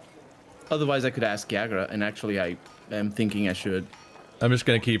 Otherwise, I could ask Yagra, and actually, I am thinking I should. I'm just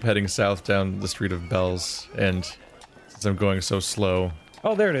gonna keep heading south down the Street of Bells, and since I'm going so slow,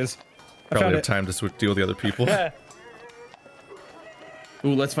 Oh, there it is. I probably found have it. time to deal with the other people. Yeah.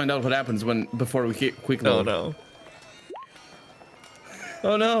 Ooh, let's find out what happens before we hit quick load. no.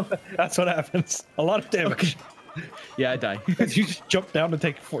 Oh no. That's what happens. A lot of damage. Yeah, I die. You just jump down and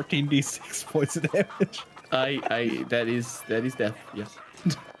take 14d6 points of damage. That is death. Yes.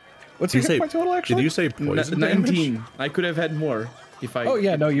 What's Did your you hit point total actually? Did you say poison damage? 19. I could have had more if I. Oh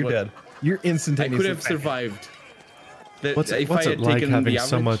yeah, no, you're what- dead. You're I instantaneously. could have survived. What's If it I had like taken having the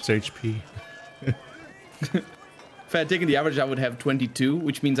so average- much HP? If I had taken the average, I would have 22,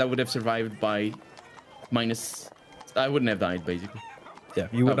 which means I would have survived by minus. I wouldn't have died, basically. Yeah,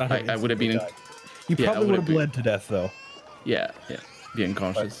 you would not. I would have been. You yeah, I probably would would have have bled to death though. Yeah, be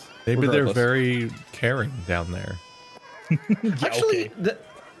unconscious. Maybe they're Regardless. very caring down there. Actually,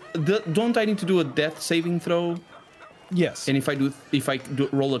 don't I need to do a death saving throw? Yes. And if I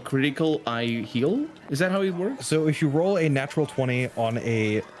roll a critical, I heal. Is that how it works? So if you roll a natural 20 on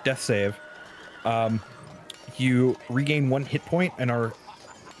a death save, you regain 1 hit point and are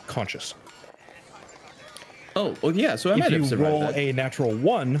conscious. Oh yeah. So I might If have you survived roll that. a natural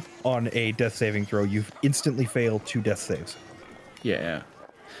 1 on a death saving throw, you instantly fail 2 death saves. Yeah.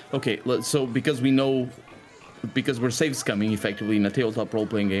 Okay. So because we're save scumming effectively in a tabletop role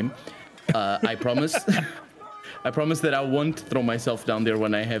playing game, I promise. I promise that I won't throw myself down there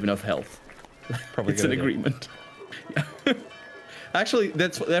when I have enough health. Probably It's a an good idea. agreement. Actually,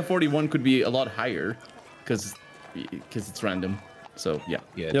 that 41 could be a lot higher because it's random. So yeah.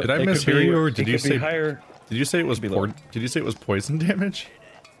 Yeah. Did I It could mishear be- you, or it did you could be say higher Did you say it was be lower. Did you say it was poison damage?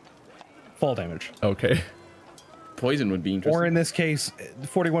 fall damage? Okay. Poison would be interesting. Or in this case,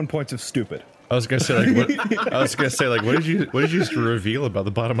 41 points of stupid. I was gonna say what did you just reveal about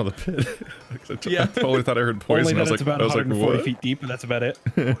the bottom of the pit? Yeah. I totally thought I heard Only poison. I that was it's like, about I was like, 140 what? feet deep, and that's about it.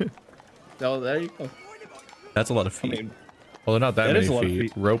 Oh, there you go. That's a lot of feet. mean, well, they're not that that many is a lot of feet.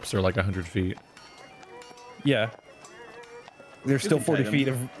 feet. Ropes are like 100 feet. Yeah. There's still can 40 tie feet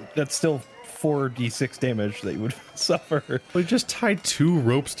them. of... That's still 4d6 damage that you would suffer. We just tied 2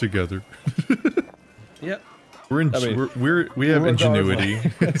 ropes together. Yep. We have regardless. ingenuity.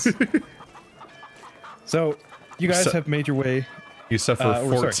 So, you guys So- have made your way... You suffer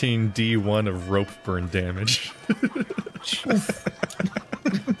we're sorry. 14d1 of rope burn damage.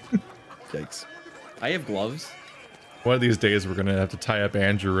 Yikes. I have gloves. One of these days, we're gonna have to tie up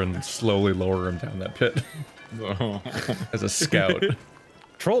Andrew and slowly lower him down that pit as a scout.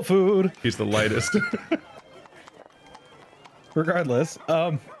 Troll food! He's the lightest. Regardless,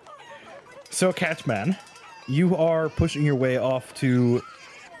 so Catchman, you are pushing your way off to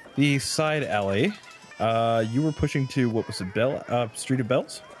the side alley. You were pushing to, what was it, Street of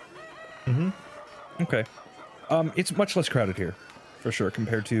Bells? Mm-hmm. Okay. It's much less crowded here, for sure,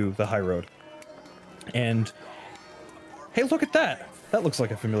 compared to the high road. And, hey, look at that! That looks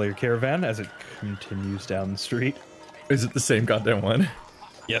like a familiar caravan as it continues down the street. Is it the same goddamn one?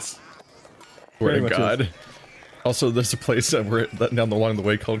 Yes. Swear Very to much God. Also, there's a place that we're down along the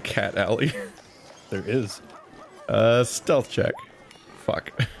way called Cat Alley. There is. Stealth check.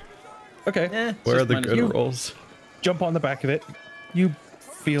 Fuck. Okay. Where are just the minus good one. rolls? Jump on the back of it. You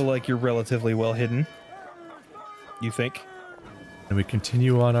feel like you're relatively well hidden. You think. And we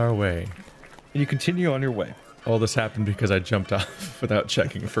continue on our way. And you continue on your way. All this happened because I jumped off without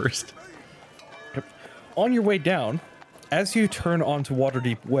checking first. On your way down, as you turn onto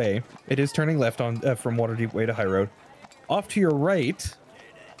Waterdeep Way, it is turning left on from Waterdeep Way to High Road. Off to your right,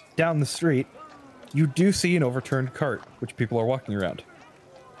 down the street, you do see an overturned cart, which people are walking around.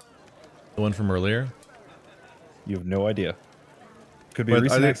 The one from earlier? You have no idea. Could be a But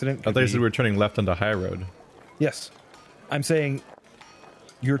recent accident. I could thought you be- said we were turning left onto High Road. Yes. I'm saying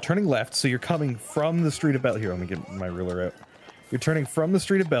you're turning left, so you're coming from the Street of Bells. Here, let me get my ruler out. You're turning from the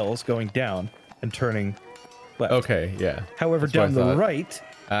Street of Bells, going down, and turning left. Okay, yeah. However, That's what I down the thought. right,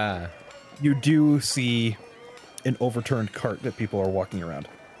 Ah. you do see an overturned cart that people are walking around.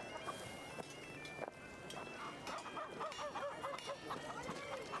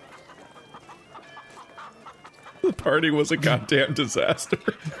 The party was a goddamn disaster.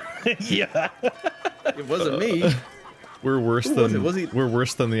 Yeah. It wasn't me. We're worse Who than was it? Was it- we're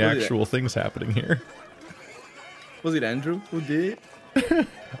worse than the was it- actual things happening here. Was it Andrew who did it?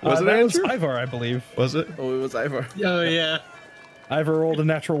 Was it that was Andrew? Ivar, I believe. Was it? Oh, it was Ivar. Oh yeah. Ivar rolled a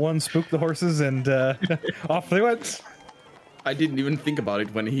natural 1, spooked the horses, and off they went. I didn't even think about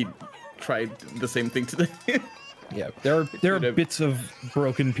it when he tried the same thing today. Yeah, there are Could have- bits of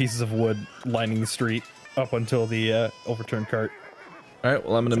broken pieces of wood lining the street up until the overturned cart. All right.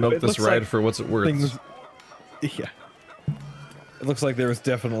 Well, I'm gonna So milk it this looks ride like for what's it worth. Things, yeah. It looks like there was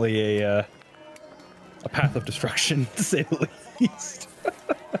definitely a path of destruction, to say the least.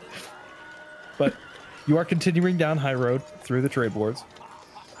 But you are continuing down High Road through the trade boards.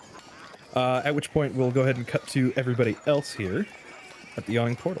 At which point we'll go ahead and cut to everybody else here at the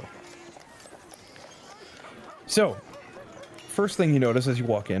Yawning Portal. So, first thing you notice as you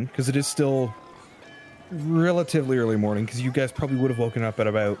walk in, because it is still relatively early morning, because you guys probably would have woken up at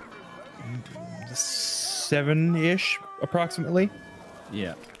about 7-ish, approximately.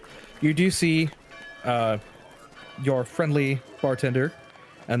 Yeah. You do see your friendly bartender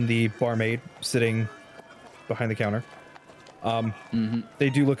and the barmaid sitting behind the counter. They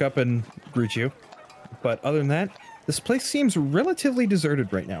do look up and greet you. But other than that, this place seems relatively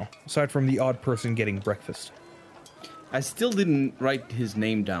deserted right now, aside from the odd person getting breakfast. I still didn't write his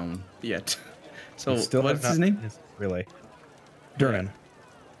name down yet. So Still what's have his not- name? Relay. Durnan.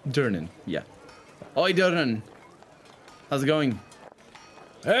 Durnan. Yeah. Oi, Durnan. How's it going?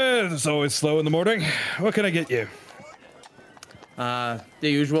 It's always slow in the morning. What can I get you? The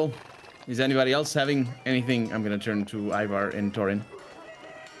usual. Is anybody else having anything? I'm gonna turn to Ivar and Torin.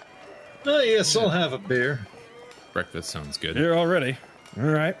 Oh, yes, I'll have a beer. Breakfast sounds good. Here already. All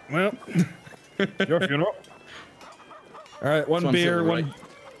right. Well, your funeral. All right. One Swan beer, silver, right?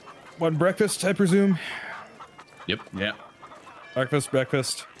 one breakfast, I presume. Yep. Yeah.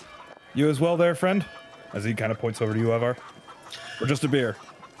 Breakfast. You as well, there, friend. As he kind of points over to you, Ivar. Or just a beer.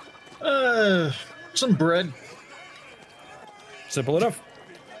 Some bread. Simple enough.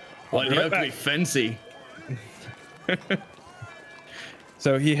 Well, be you right have to be back. fancy.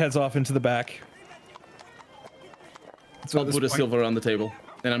 So he heads off into the back. So I'll at this put a point- silver on the table,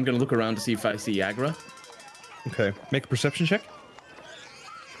 and I'm gonna look around to see if I see Agra. Okay. Make a perception check.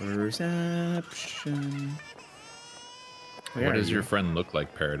 Perception. Where What are does you? your friend look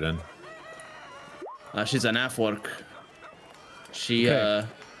like, Paradin? She's an Afwork. She Okay.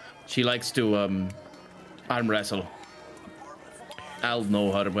 she likes to arm wrestle. I'll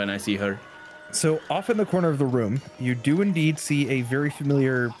know her when I see her. So off in the corner of the room, you do indeed see a very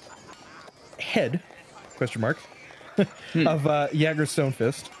familiar head, question mark, of Jagger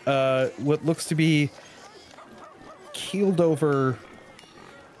Stonefist. What looks to be keeled over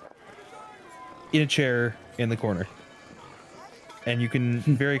in a chair in the corner. And you can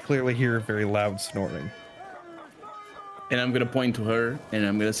very clearly hear very loud snoring. And I'm gonna point to her, and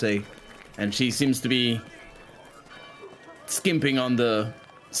I'm gonna say, and she seems to be skimping on the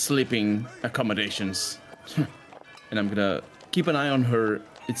sleeping accommodations. And I'm gonna keep an eye on her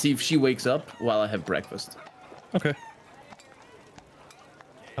and see if she wakes up while I have breakfast. Okay.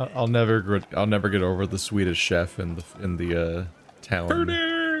 I'll never get over the Swedish chef in the town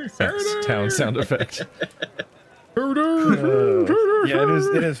town sound effect. Yeah,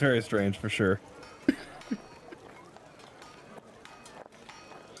 it is very strange for sure.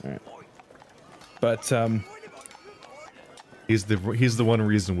 All right. But He's the one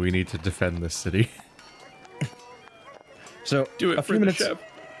reason we need to defend this city. so Do it a for few the minutes chef.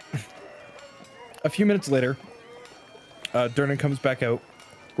 a few minutes later, Durnan comes back out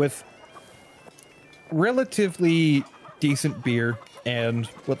with relatively decent beer and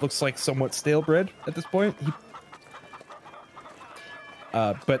what looks like somewhat stale bread at this point.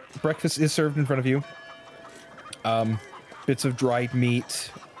 But breakfast is served in front of you. Bits of dried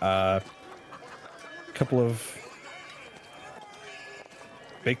meat, a couple of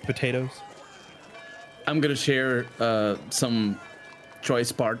baked potatoes. I'm gonna share some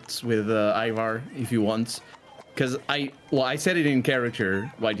choice parts with Ivar if he wants, because I said it in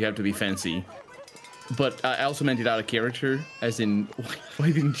character. Why do you have to be fancy? But I also meant it out of character, as in,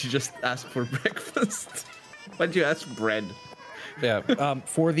 why didn't you just ask for breakfast? Why'd you ask bread? Yeah.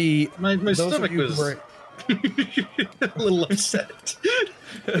 For the My those of stomach you who was are- a little upset.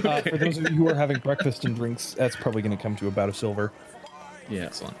 for those of you who are having breakfast and drinks, that's probably going to come to about a silver. Yeah.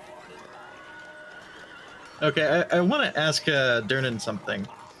 Excellent. Okay, I want to ask Durnan something.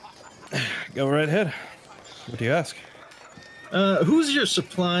 Go right ahead. What do you ask? Who's your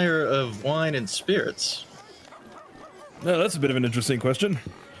supplier of wine and spirits? No, that's a bit of an interesting question.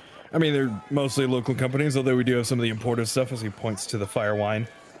 I mean, they're mostly local companies, although we do have some of the imported stuff, as he points to the fire wine.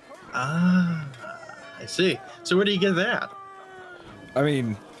 Ah, I see. So where do you get that? I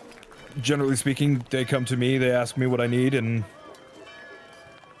mean, generally speaking, they come to me, they ask me what I need, and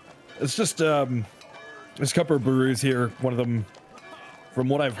it's just, there's a couple of breweries here. One of them, from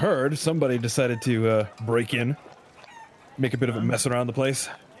what I've heard, somebody decided to break in, make a bit of a mess around the place,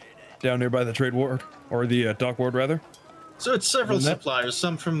 down there by the trade ward, or the dock ward, rather. So it's several Isn't that- suppliers,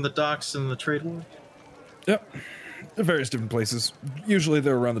 some from the docks and the trade ward. Yep. At various different places. Usually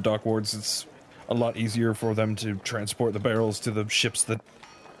they're around the dock wards. It's a lot easier for them to transport the barrels to the ships that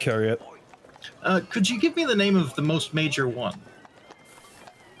carry it. Could you give me the name of the most major one?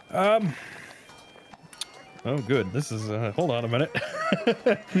 Oh, good. This is, hold on a minute.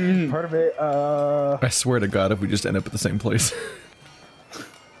 Part of it. I swear to God, if we just end up at the same place.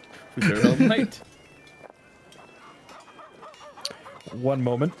 We there all night. One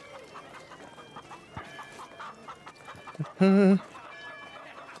moment.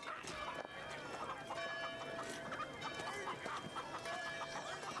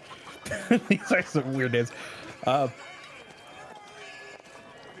 These are some weird names. Oh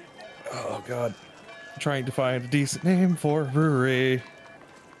God. Trying to find a decent name for a brewery.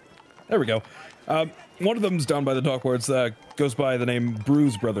 There we go. One of them's down by the dockwards that goes by the name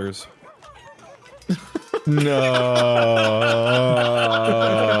Brews Brothers.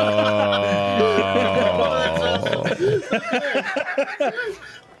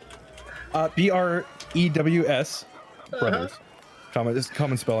 Brothers.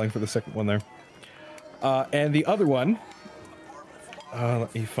 Common spelling for the second one there. And the other one,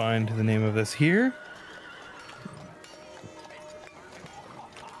 let me find the name of this here.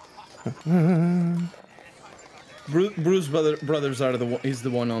 Bruce Brothers are is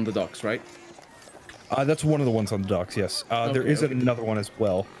the one on the docks, right? That's one of the ones on the docks, yes. There is another one as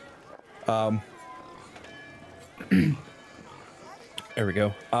well. There we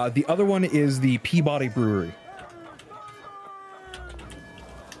go. The other one is the Peabody Brewery.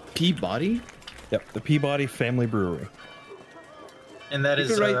 Peabody? Yep, the Peabody Family Brewery. And that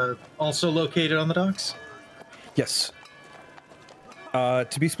is also located on the docks? Yes.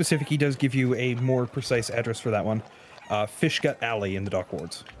 To be specific, he does give you a more precise address for that one. Fishgut Alley in the dock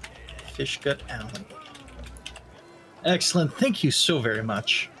wards. Fishgut Alley. Excellent. Thank you so very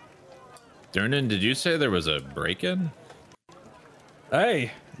much. Durnan, did you say there was a break-in?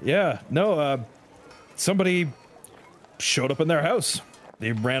 Hey, yeah, no, somebody showed up in their house.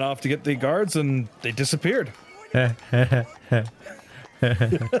 They ran off to get the guards and they disappeared.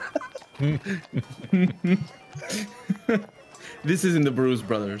 This isn't the Bruce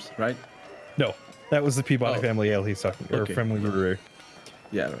Brothers, right? No, that was the Peabody Family Ale he's talking, or Okay. Family Brewery.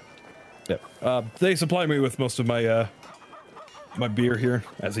 Yeah, right. Yep. They supply me with most of my my beer here,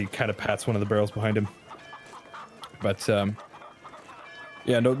 as he kind of pats one of the barrels behind him. But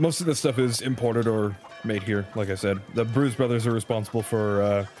yeah, no, most of this stuff is imported or made here. Like I said, the Brews Brothers are responsible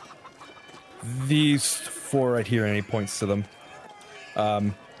for these four right here, and he points to them.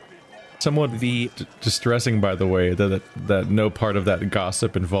 Somewhat distressing, by the way, that no part of that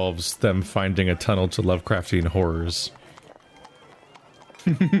gossip involves them finding a tunnel to Lovecraftian horrors.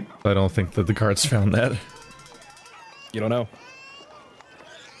 I don't think that the guards found that. You don't know.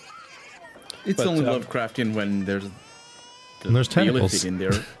 It's But, only Lovecraftian when there's And there's tentacles. in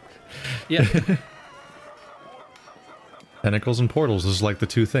there. Yeah. Tentacles and portals is like the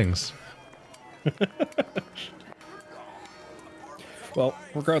two things. Well,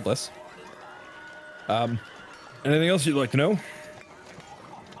 regardless. Anything else you'd like to know?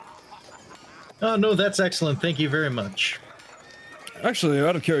 Oh, no, that's excellent. Thank you very much. Actually,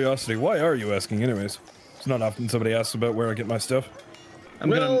 out of curiosity, why are you asking anyways? It's not often somebody asks about where I get my stuff. I'm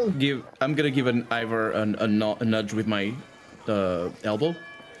gonna give an Ivor a nudge with my elbow,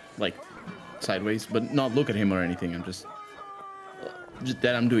 like sideways, but not look at him or anything. I'm just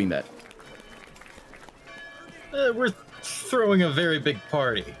that I'm doing that. We're throwing a very big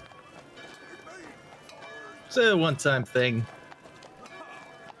party. It's a one-time thing.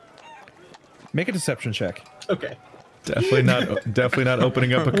 Make a deception check. Okay. Definitely not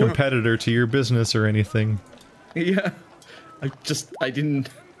opening up a competitor to your business or anything. Yeah, I didn't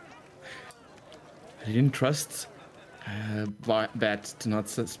trust Bat to not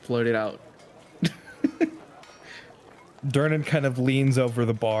splurt it out. Durnan kind of leans over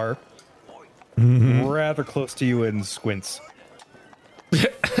the bar, rather close to you, and squints.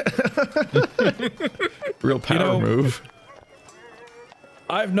 Real power move.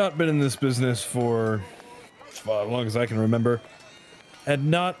 I've not been in this business for as long as I can remember,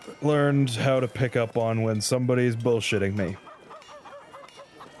 and not learned how to pick up on when somebody's bullshitting me.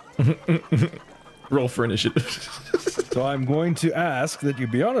 Roll for initiative. So I'm going to ask that you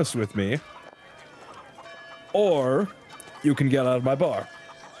be honest with me, or you can get out of my bar.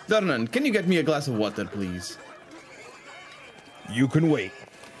 Durnan, can you get me a glass of water, please? You can wait.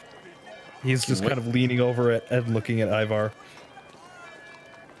 He's just kind of leaning over it and looking at Ivar.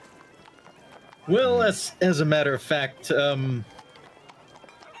 Well, as a matter of fact,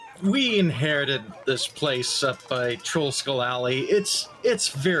 we inherited this place up by Troll Skull Alley. It's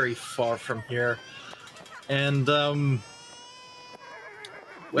very far from here, and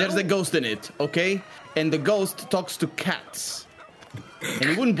There's a ghost in it, okay? And the ghost talks to cats, and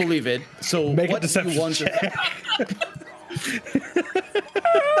you wouldn't believe it. So Make a what do you deception want? check.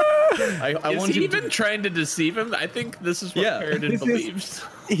 I Is want he him even to. trying to deceive him? I think this is what Yeah. Paradin This is- believes.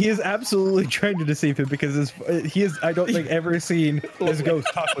 He is absolutely trying to deceive him because he is. I don't think ever seen his ghost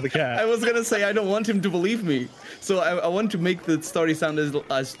talk with a I cat. was gonna say I don't want him to believe me, so I want to make the story sound as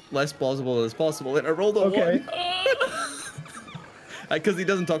less plausible as possible, and I rolled a Okay. one. Because he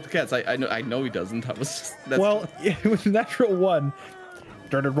doesn't talk to cats. I know he doesn't. I was just, that's Well, with natural one,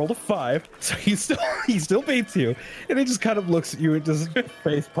 Darnard rolled a 5, so he still beats you, and he just kind of looks at you and just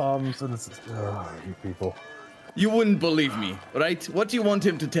face palms and says, "Oh, you people." you wouldn't believe me, right? What do you want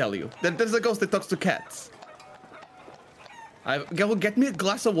him to tell you? That there's a ghost that talks to cats. Go get me a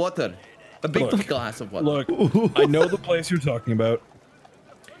glass of water, a big Look. glass of water. Look, I know the place you're talking about.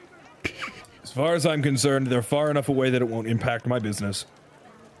 As far as I'm concerned, they're far enough away that it won't impact my business.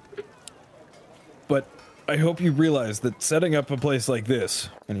 But I hope you realize that setting up a place like this,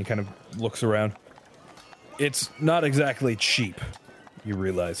 and he kind of looks around, it's not exactly cheap, you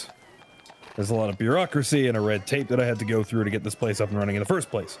realize. There's a lot of bureaucracy and a red tape that I had to go through to get this place up and running in the first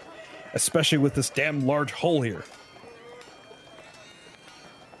place. Especially with this damn large hole here.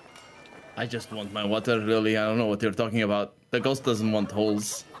 I just want my water, really. I don't know what you're talking about. The ghost doesn't want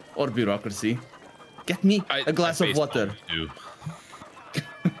holes or bureaucracy. Get me a glass of water.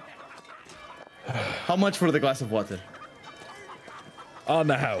 How much for the glass of water? On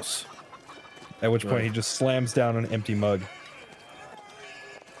the house. At which point he just slams down an empty mug.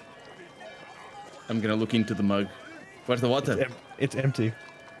 I'm gonna look into the mug. Where's the water? It's empty.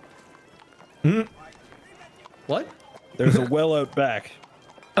 What? There's a well out back.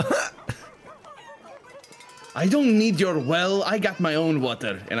 I don't need your well. I got my own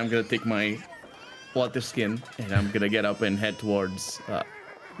water. And I'm gonna take my water skin and I'm gonna get up and head towards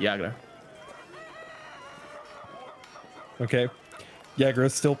Yagra. Okay.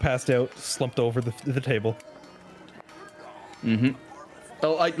 Yagra's still passed out, slumped over the table.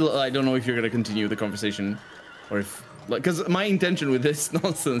 Oh, I don't know if you're gonna continue the conversation, or if because my intention with this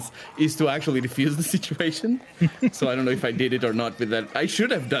nonsense is to actually defuse the situation. So I don't know if I did it or not with that. I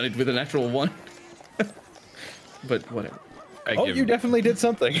should have done it with a natural one, but whatever. Oh, you definitely did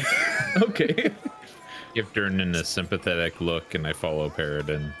something. Okay. Give Durnan a sympathetic look, and I follow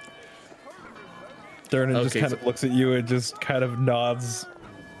Paradin. Durnan just Okay, kind so- of looks at you and just kind of nods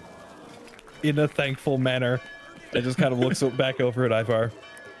in a thankful manner. And just kind of looks back over at Ivar.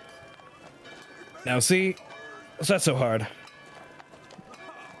 Now, see, what's that so hard?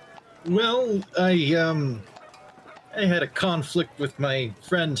 Well, I had a conflict with my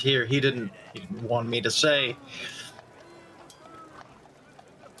friend here. He didn't want me to say.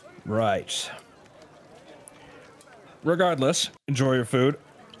 Right. Regardless, enjoy your food.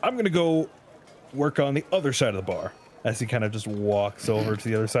 I'm gonna go work on the other side of the bar. As he kind of just walks over to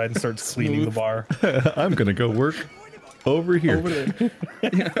the other side and starts cleaning the bar. I'm gonna go work over here. Over there.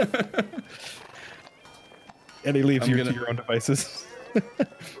 And he leaves I'm you gonna- to your own devices.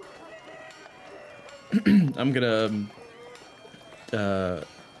 I'm gonna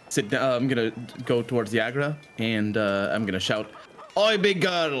sit down. I'm gonna go towards Yagra and I'm gonna shout, "Oi, big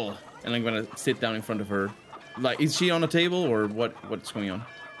girl!" And I'm gonna sit down in front of her. Like, is she on a table or what? What's going on?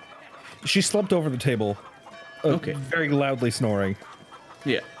 She slumped over the table. Okay. Very loudly snoring.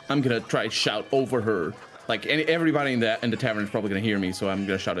 Yeah, I'm gonna try to shout over her. Like, everybody in the tavern is probably gonna hear me, so I'm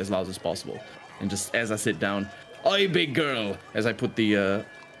gonna shout as loud as possible. And just as I sit down, "Oi, big girl!" As I put the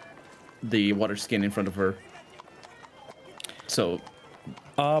water skin in front of her. So,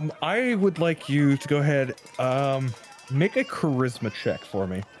 I would like you to go ahead, make a charisma check for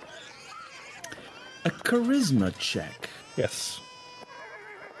me. a charisma check. Yes.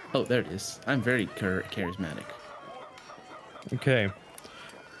 Oh, there it is. I'm very charismatic. Okay.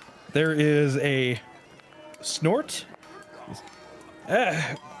 There is a snort.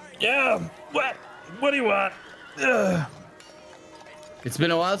 Yeah. What do you want? It's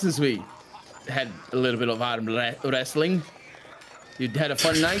been a while since we had a little bit of arm wrestling. You had a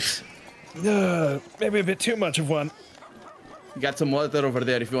fun night. Maybe a bit too much of one. You got some water over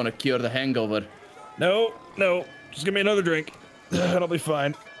there if you want to cure the hangover. No. Just give me another drink. That'll be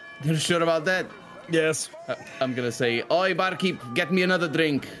fine. You're sure about that? Yes. I'm gonna say, "Oi, barkeep, get me another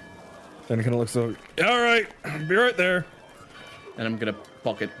drink." Then he kind of looks over. All right. Be right there. And I'm gonna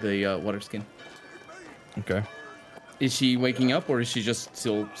pocket the water skin. Okay. Is she waking up or is she just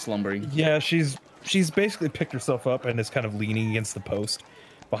still slumbering? Yeah, she's basically picked herself up and is kind of leaning against the post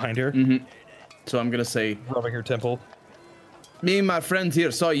behind her, So I'm gonna say, rubbing her temple. me and my friends here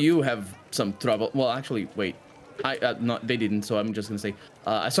saw you have some trouble. Well, actually, wait. They didn't, so I'm just gonna say,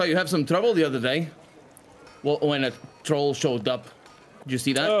 I saw you have some trouble the other day. Well, when a troll showed up. Did you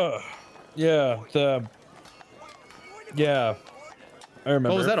see that? Yeah. I remember.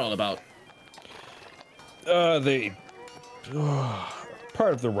 What was that all about? They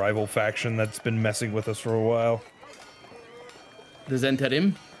part of the rival faction that's been messing with us for a while. The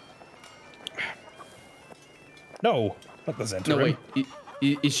Zentarim? No, not the Zentarim. No,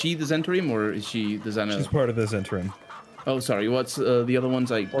 wait. Is she the Zentarim or is she the Zana? She's part of the Zentarim. Oh, sorry. What's the other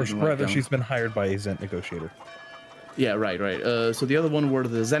ones? Or didn't write rather, down. she's been hired by a Zent negotiator. Yeah, right. So the other one were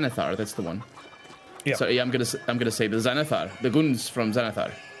the Xanathar. That's the one. Yeah. So yeah, I'm gonna say the Xanathar, the goons from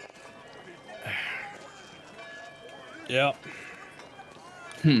Xanathar. Yeah.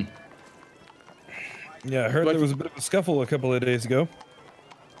 Yeah, I heard What- there was a bit of a scuffle a couple of days ago.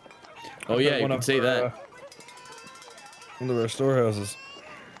 Oh yeah, you One can of say our, that. One of our storehouses.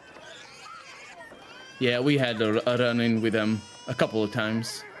 Yeah, we had a run-in with them a couple of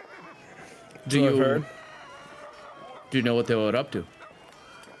times. Do So I've you heard. do you know what they were up to?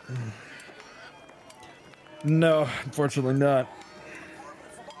 No, unfortunately not.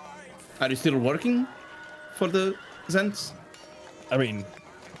 Are you still working for the Zents? I mean,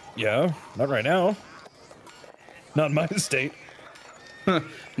 yeah, not right now. Not in my estate.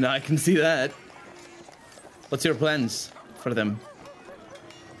 No, I can see that. What's your plans for them?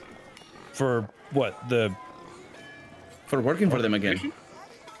 For what? For working for them again?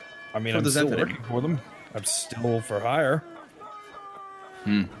 I mean, For I'm the still Zentarim. working for them. I'm still for hire.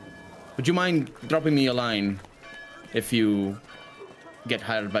 Would you mind dropping me a line if you get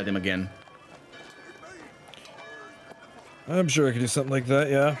hired by them again? I'm sure I could do something like that,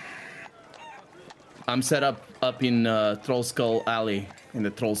 yeah. I'm set up in Trollskull Alley, in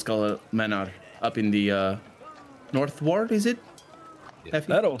the Trollskull Manor, up in the North Ward, is it? Effie?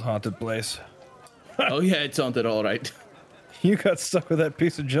 That old haunted place. Oh yeah, it's haunted, all right. You got stuck with that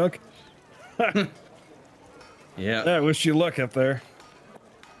piece of junk? Yeah, I wish you luck up there.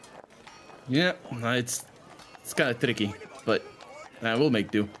 yeah, it's kind of tricky, but we'll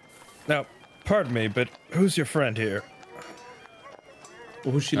make do. Now, pardon me, but who's your friend here?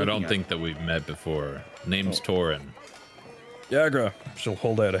 Who's she I looking don't at? think that we've met before. Name's Torin. Yagra. She'll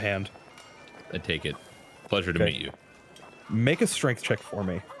hold out a hand. I take it. Pleasure to Okay. meet you. Make a strength check for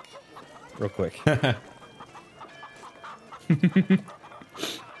me. Real quick.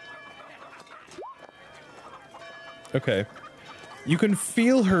 Okay. You can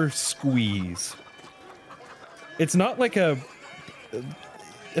feel her squeeze. It's not like a...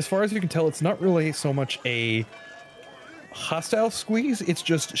 As far as you can tell, it's not really so much a hostile squeeze. It's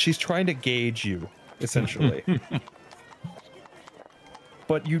just she's trying to gauge you, essentially.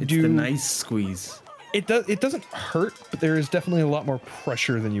 But you It's do... the nice squeeze. It doesn't hurt, but there is definitely a lot more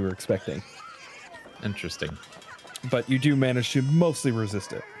pressure than you were expecting. Interesting. But you do manage to mostly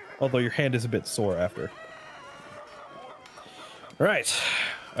resist it, although your hand is a bit sore after. Right.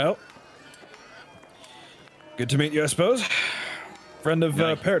 Well, good to meet you, I suppose. Friend of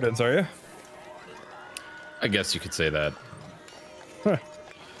Paradins, are you? I guess you could say that. That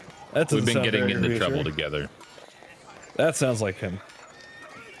doesn't We've been sound getting very into trouble reassuring. together. That sounds like him.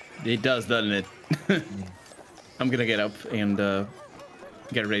 It does, doesn't it? I'm gonna get up and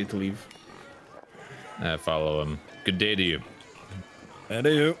get ready to leave. I follow him. Good day to you. And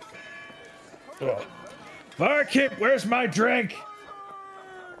you. Oh. Barkeep, where's my drink?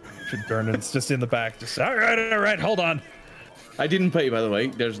 Vernon's just in the back. Just all right, hold on. I didn't pay, by the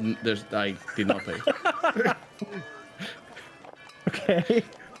way. I did not pay. Okay.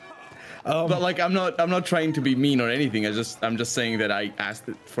 But like, I'm not trying to be mean or anything. I'm just saying that I asked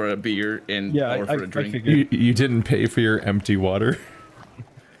it for a beer and Yeah, or for a drink. figured. You didn't pay for your empty water.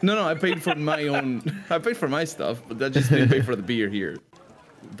 No, I paid for my own. I paid for my stuff, but I just didn't pay for the beer here,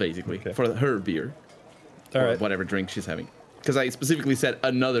 basically Okay. for her beer All or right. whatever drink she's having. Because I specifically said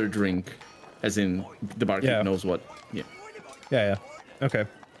another drink, as in the barkeep Yeah. knows what. Yeah. Yeah. Okay.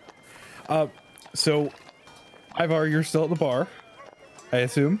 So, Ivar, you're still at the bar, I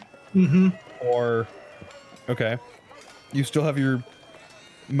assume? Mm-hmm. Or, okay. You still have your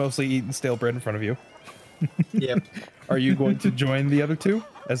mostly eaten stale bread in front of you. Yep. Are you going to join the other two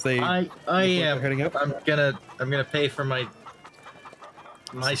as they... I am. heading up? I'm gonna pay for my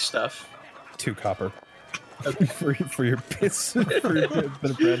stuff. 2 copper. for your piss, for your bit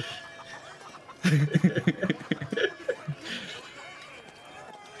of bread.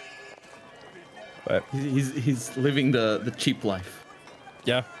 But, He's living the cheap life,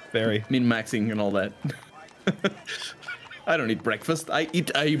 yeah, very. min maxing and all that. I don't eat breakfast. I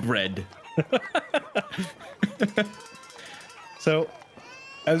eat a bread. So,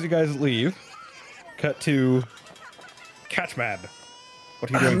 as you guys leave, cut to Catman.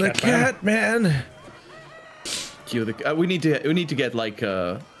 What are you doing, Catman? man. Cue the- we need to get like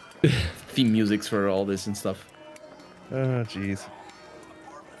theme musics for all this and stuff. Oh, jeez.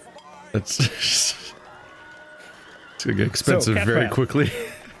 That's it's gonna get expensive Cat very Fan. quickly.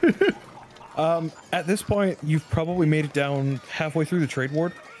 At this point, you've probably made it down halfway through the trade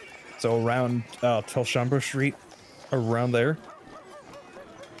ward. So around Telshambra Street, around there.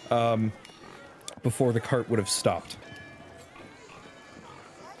 Before the cart would have stopped.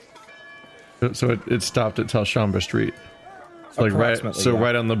 So it stopped at Telshambra Street. So like right, Approximately, so yeah.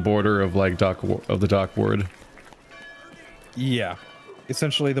 right on the border of like the dock ward. Yeah.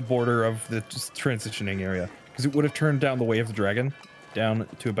 Essentially the border of the just transitioning area. Because it would have turned down the Way of the Dragon down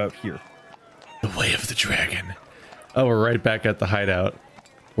to about here. The Way of the Dragon. Oh, we're right back at the hideout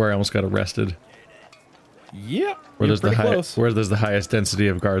where I almost got arrested. Yeah. Where You're there's the pretty close. where there's the highest density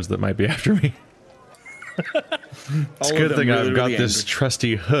of guards that might be after me. It's a All good of them thing really, I've got really this angry.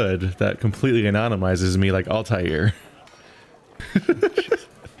 trusty hood that completely anonymizes me like Altair.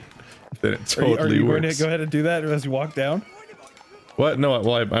 Then it Are totally you going works. to go ahead and do that as you walk down? What? No,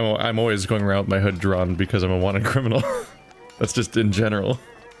 well, I'm always going around with my hood drawn because I'm a wanted criminal. That's just in general.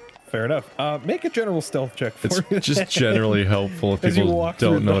 Fair enough. Make a general stealth check for It's me. just generally helpful if As you people walk through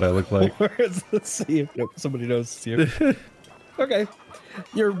don't know what the I look like. floors. Let's see if somebody knows you. Okay.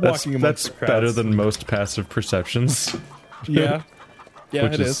 You're That's, walking amongst that's the better crowds. than most passive perceptions. Yeah. Yeah,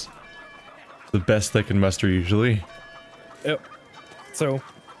 which it is. the best they can muster usually. Yep. So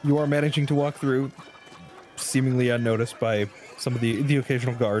you are managing to walk through, seemingly unnoticed by some of the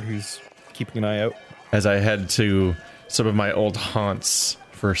occasional guard who's keeping an eye out. As I head to some of my old haunts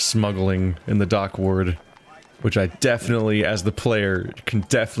for smuggling in the dock ward, which I definitely, as the player, can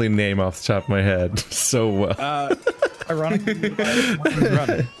definitely name off the top of my head so well.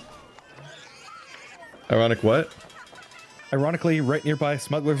 Ironic what? Ironically, right nearby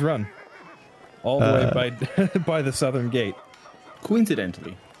Smuggler's Run. All the way by the southern gate.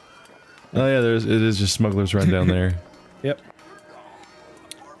 Coincidentally. Oh yeah, it is just Smuggler's Run down there. Yep.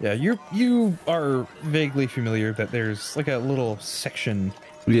 Yeah, you are vaguely familiar that there's like a little section.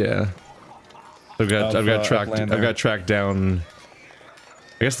 Yeah. I've got land there. tracked down.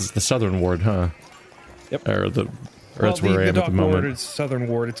 I guess it's the southern ward, huh? Yep. Or that's where I am at dock the moment. ward is southern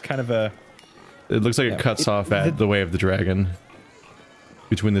ward. It's kind of a It looks like Yeah, it cuts off at the- the Way of the Dragon.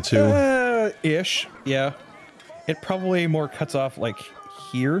 Between the two. ish. Yeah. It probably more cuts off like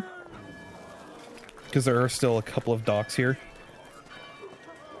here. Because there are still a couple of docks here.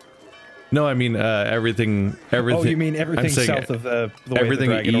 No, I mean everything. Oh, you mean I'm everything saying south of the Way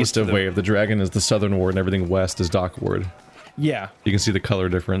everything of the Dragon? or east to of the- Way of the Dragon is the southern ward, and everything west is dock ward. Yeah. You can see the color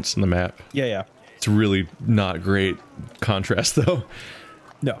difference in the map. Yeah. It's really not great contrast though.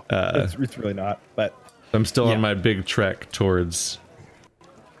 No, it's really not. But I'm still Yeah. on my big trek towards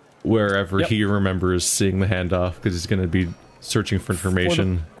wherever Yep. he remembers seeing the handoff, because he's going to be searching for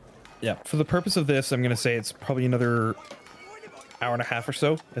information. yeah, for the purpose of this, I'm going to say it's probably another hour and a half or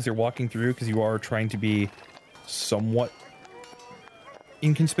so as you're walking through, because you are trying to be somewhat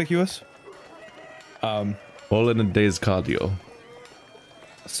inconspicuous. All in a day's cardio.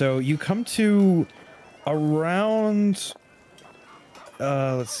 So you come to around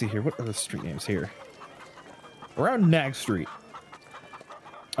let's see here, what are the street names here? Around Nag Street.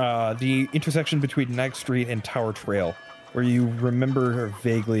 The intersection between Nag Street and Tower Trail, where you remember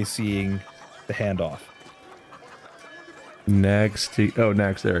vaguely seeing the handoff. Next,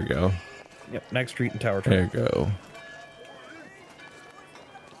 next, there we go. Yep, Nag Street and Tower Trail. There you go.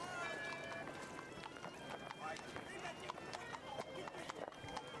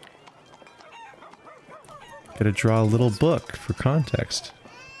 Gotta draw a little book for context.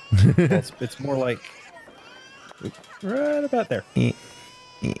 Well, it's more like right about there.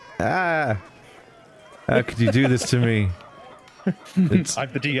 How could you do this to me? It's,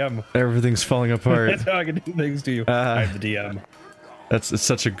 I'm the DM. everything's falling apart. That's how I can do things to you. I'm the DM. It's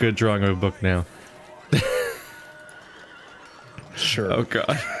such a good drawing of a book now. Sure. Oh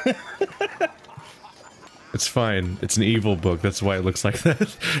god. It's fine. It's an evil book. That's why it looks like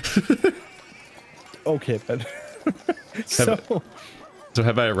that. Okay, but so So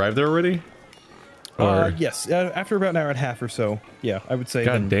have I arrived there already? yes, after about an hour and a half or so, yeah, I would say.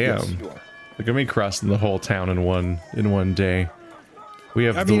 God then, yes, damn. you are. Look at me crossing the whole town in one day. We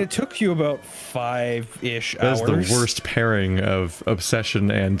have I mean, it took you about 5-ish that hours. is the worst pairing of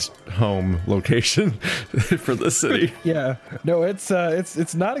obsession and home location for the city. Yeah, no, it's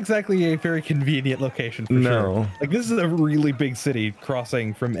not exactly a very convenient location for No. sure. Like, this is a really big city.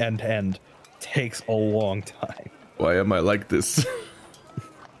 Crossing from end to end takes a long time. Why am I like this?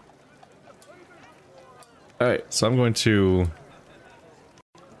 Alright, so I'm going to...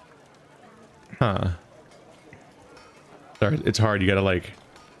 Sorry, it's hard. You gotta, like,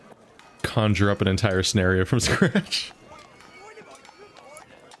 conjure up an entire scenario from scratch.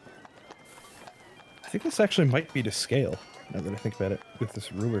 think this actually might be to scale. Now that I think about it, with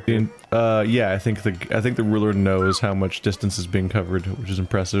this ruler. Here. Yeah, I think the ruler knows how much distance is being covered, which is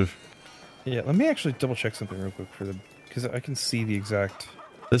impressive. Yeah, let me actually double check something real quick for them, because I can see the exact.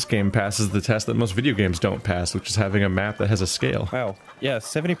 This game passes the test that most video games don't pass, which is having a map that has a scale. Wow. Yeah,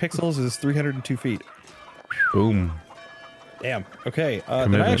 70 pixels is 302 feet. Boom. Damn. Okay.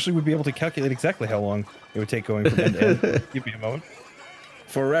 Then I actually would be able to calculate exactly how long it would take going from end to end. Give me a moment.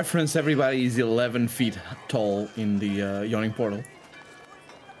 For reference, everybody is 11 feet tall in the yawning portal.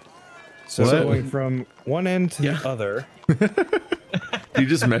 So What? going from one end to the other. You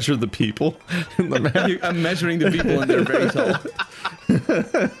just measure the people in the map. I'm measuring the people and they're very tall.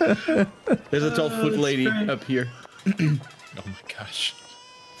 There's a 12-foot lady up here. Oh my gosh.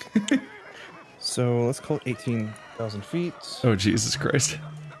 So let's call it 18,000 feet. Oh, Jesus Christ.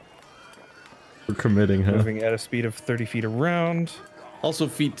 We're committing, huh? Moving at a speed of 30 feet around. Also,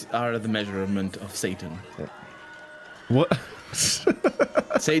 feet are the measurement of Satan. What?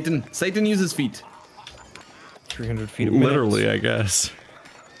 Satan uses feet. 300 feet a minute. Literally, I guess.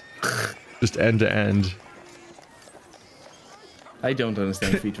 Just end to end. I don't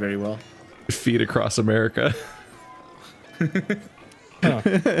understand feet very well. Feet across America.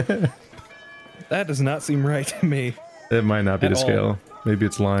 That does not seem right to me. It might not be At to scale. Maybe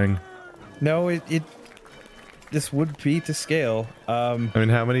it's lying. No, this would be to scale. I mean,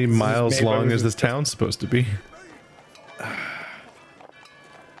 how many miles made by long is wizards. this town supposed to be? A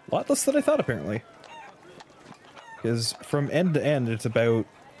lot less than I thought, apparently. Because from end to end, it's about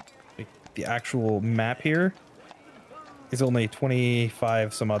like, the actual map here is only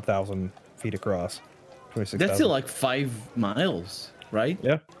 25 some odd thousand feet across. 26,000. That's still like 5 miles, right?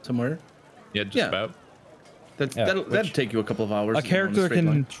 Yeah. Somewhere. Yeah, just Yeah. about. That'll take you a couple of hours. A character can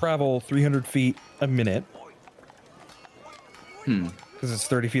Line. travel 300 feet a minute. Because it's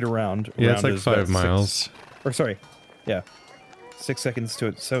 30 feet around. Yeah, it's Around like is, what, 5 miles. Or sorry, yeah, 6 seconds to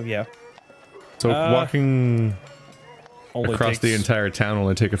it. So yeah, So walking only across the takes- entire town will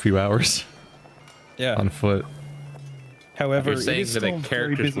only take a few hours yeah. on foot. However, You're it saying is that still a very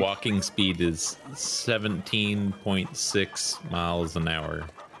character's busy. walking speed is 17.6 miles an hour.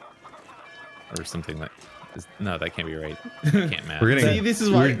 Or something like no, that can't be right. I can't math. We're getting See, this is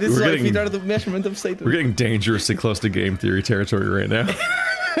why we're getting- feet are the measurement of Satan. We're getting dangerously close to game theory territory right now.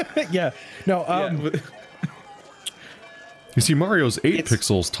 Yeah, no, You see, Mario's 8 It's-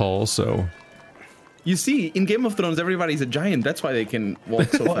 pixels tall, so You see, in Game of Thrones, everybody's a giant. That's why they can walk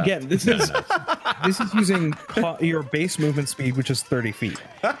so well, fast. again, this is using your base movement speed, which is 30 feet.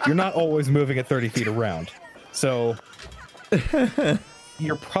 You're not always moving at 30 feet around, so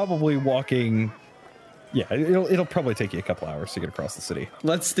you're probably walking. Yeah, it'll probably take you a couple hours to get across the city.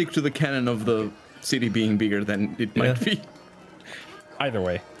 Let's stick to the canon of the city being bigger than it might be. Either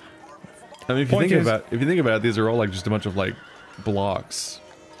way, I mean, if you Point think is- about it, these are all like just a bunch of like blocks,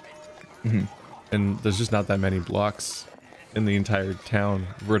 and there's just not that many blocks in the entire town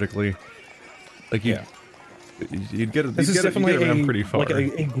vertically. Like you, Yeah. you'd get this is definitely around pretty far. like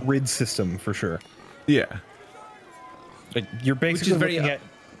a grid system for sure. Yeah, Like you're basically very,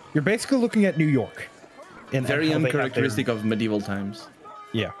 looking at New York. And Very how they have their- uncharacteristic of medieval times.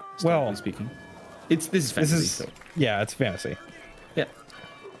 Yeah. Well, Well, speaking, this is fantasy. this is so. yeah, it's fantasy. Yeah.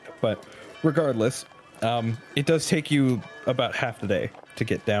 But regardless, it does take you about half the day to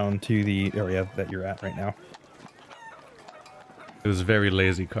get down to the area that you're at right now. it was a very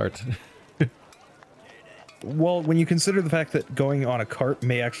lazy cart. Well, when you consider the fact that going on a cart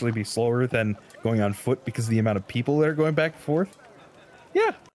may actually be slower than going on foot because of the amount of people that are going back and forth.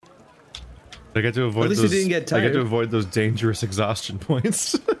 Yeah. I get to avoid At least you those. didn't get I get to tired. avoid those dangerous exhaustion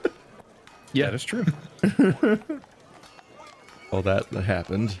points. Yeah, that is true. All that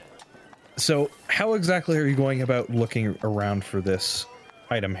happened. So, how exactly are you going about looking around for this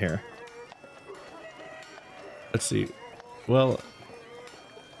item here? Let's see. Well,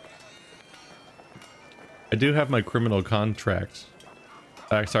 I do have my criminal contract.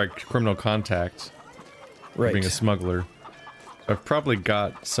 Criminal contact. For being a smuggler. I've probably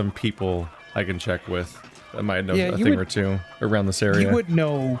got some people I can check with that might know Yeah, a you thing would- or two around this area. You would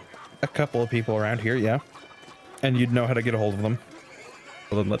know a couple of people around here, yeah. And you'd know how to get a hold of them.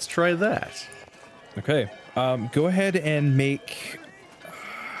 Well, then let's try that. Okay. Go ahead and make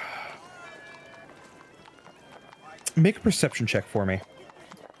a perception check for me.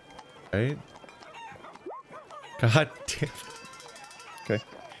 Right? God damn. Okay.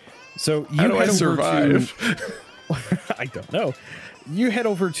 So you How do I head over survive? to- I don't know. You head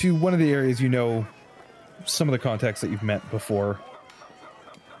over to one of the areas you know some of the contacts that you've met before,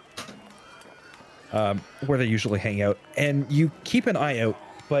 where they usually hang out, and you keep an eye out,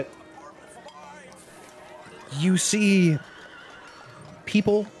 but You see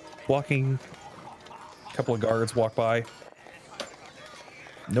people walking, a couple of guards walk by.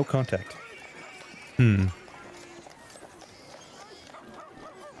 No contact. Then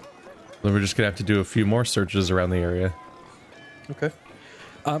we're just gonna have to do a few more searches around the area. Okay.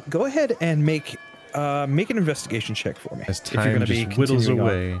 Go ahead and make an investigation check for me. As time just whittles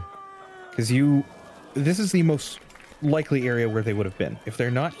away. Because this is the most likely area where they would have been. If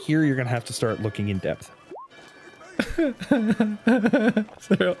they're not here, you're going to have to start looking in depth. The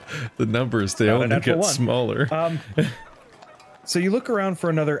numbers, they only get smaller. So you look around for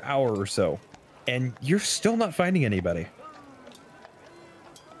another hour or so, and you're still not finding anybody.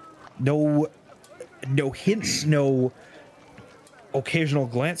 No hints, no occasional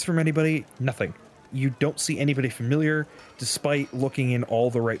glance from anybody, nothing. You don't see anybody familiar, despite looking in all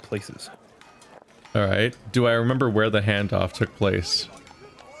the right places. All right. Do I remember where the handoff took place?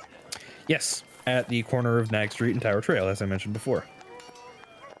 Yes, at the corner of Nag Street and Tower Trail, as I mentioned before.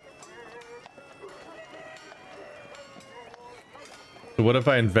 So what if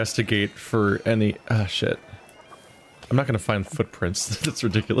I investigate for any... Ah, shit. I'm not going to find footprints. That's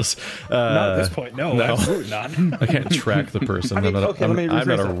ridiculous. Not at this point, no. Absolutely not. I can't track the person. I mean, I'm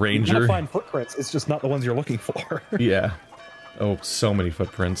not a ranger. You can find footprints, it's just not the ones you're looking for. Yeah. Oh, so many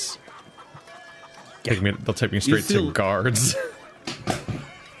footprints. Yeah. They'll take me straight to guards.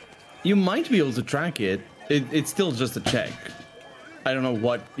 You might be able to track it. It's still just a check. I don't know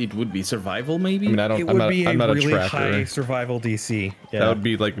what it would be. Survival, maybe? I mean, It would be a I'm not a really tracker. high survival DC. Yeah. That would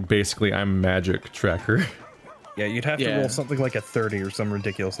be like basically I'm magic tracker. Yeah, you'd have to roll something like a 30 or some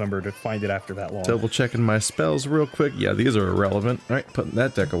ridiculous number to find it after that long. Double checking my spells real quick. Yeah, these are irrelevant. All right, putting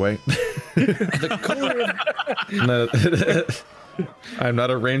that deck away. The color of... I'm not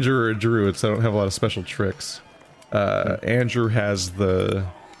a ranger or a druid, so I don't have a lot of special tricks. Andrew has the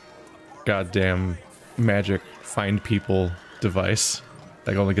goddamn magic find people device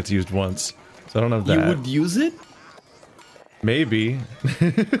that only gets used once, so I don't have that. You would use it? Maybe.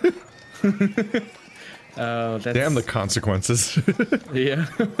 Oh, that's... Damn the consequences. Yeah.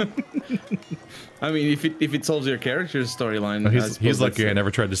 I mean, if it solves your character's storyline, he's lucky I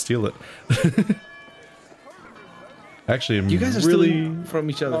never tried to steal it. Actually, I'm You guys are really stealing from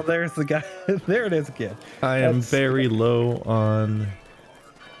each other. Oh, there's the guy. There it is again. I am very low on.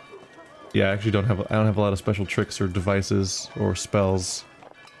 Yeah, I actually don't have a lot of special tricks or devices or spells.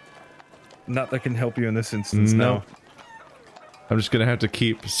 Not that can help you in this instance. No. No. I'm just gonna have to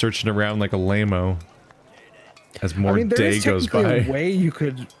keep searching around like a lame-o as more there day is goes technically by. a way you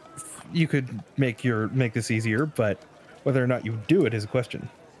could make this easier, but whether or not you do it is a question.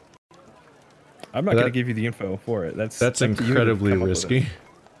 I'm not going to give you the info for it. That's up to you to incredibly come up with risky. it.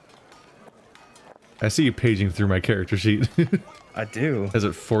 I see you paging through my character sheet I do. as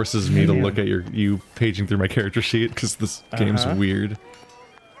it forces me to look at you paging through my character sheet because this game's weird.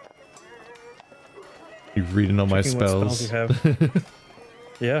 You're reading all my Checking what spells. you have.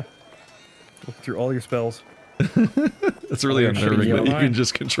 Yeah. Look through all your spells. It's really your shit unnerving you that you online. can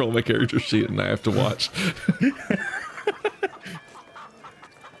just control my character sheet and I have to watch.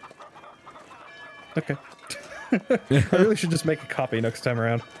 Okay. I really should just make a copy next time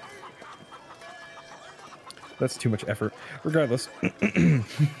around. That's too much effort. Regardless.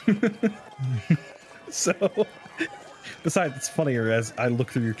 So, besides, it's funnier as I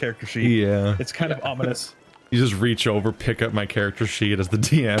look through your character sheet. Yeah. It's kind of ominous. You just reach over, pick up my character sheet as the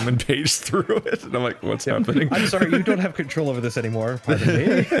DM and page through it. And I'm like, what's happening? I'm sorry, you don't have control over this anymore. Pardon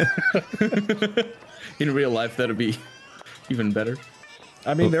me. In real life, that'd be even better.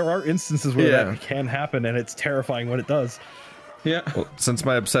 I mean, there are instances where Yeah. that can happen, and it's terrifying when it does. Yeah. Well, since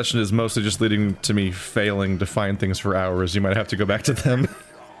my obsession is mostly just leading to me failing to find things for hours, you might have to go back to them.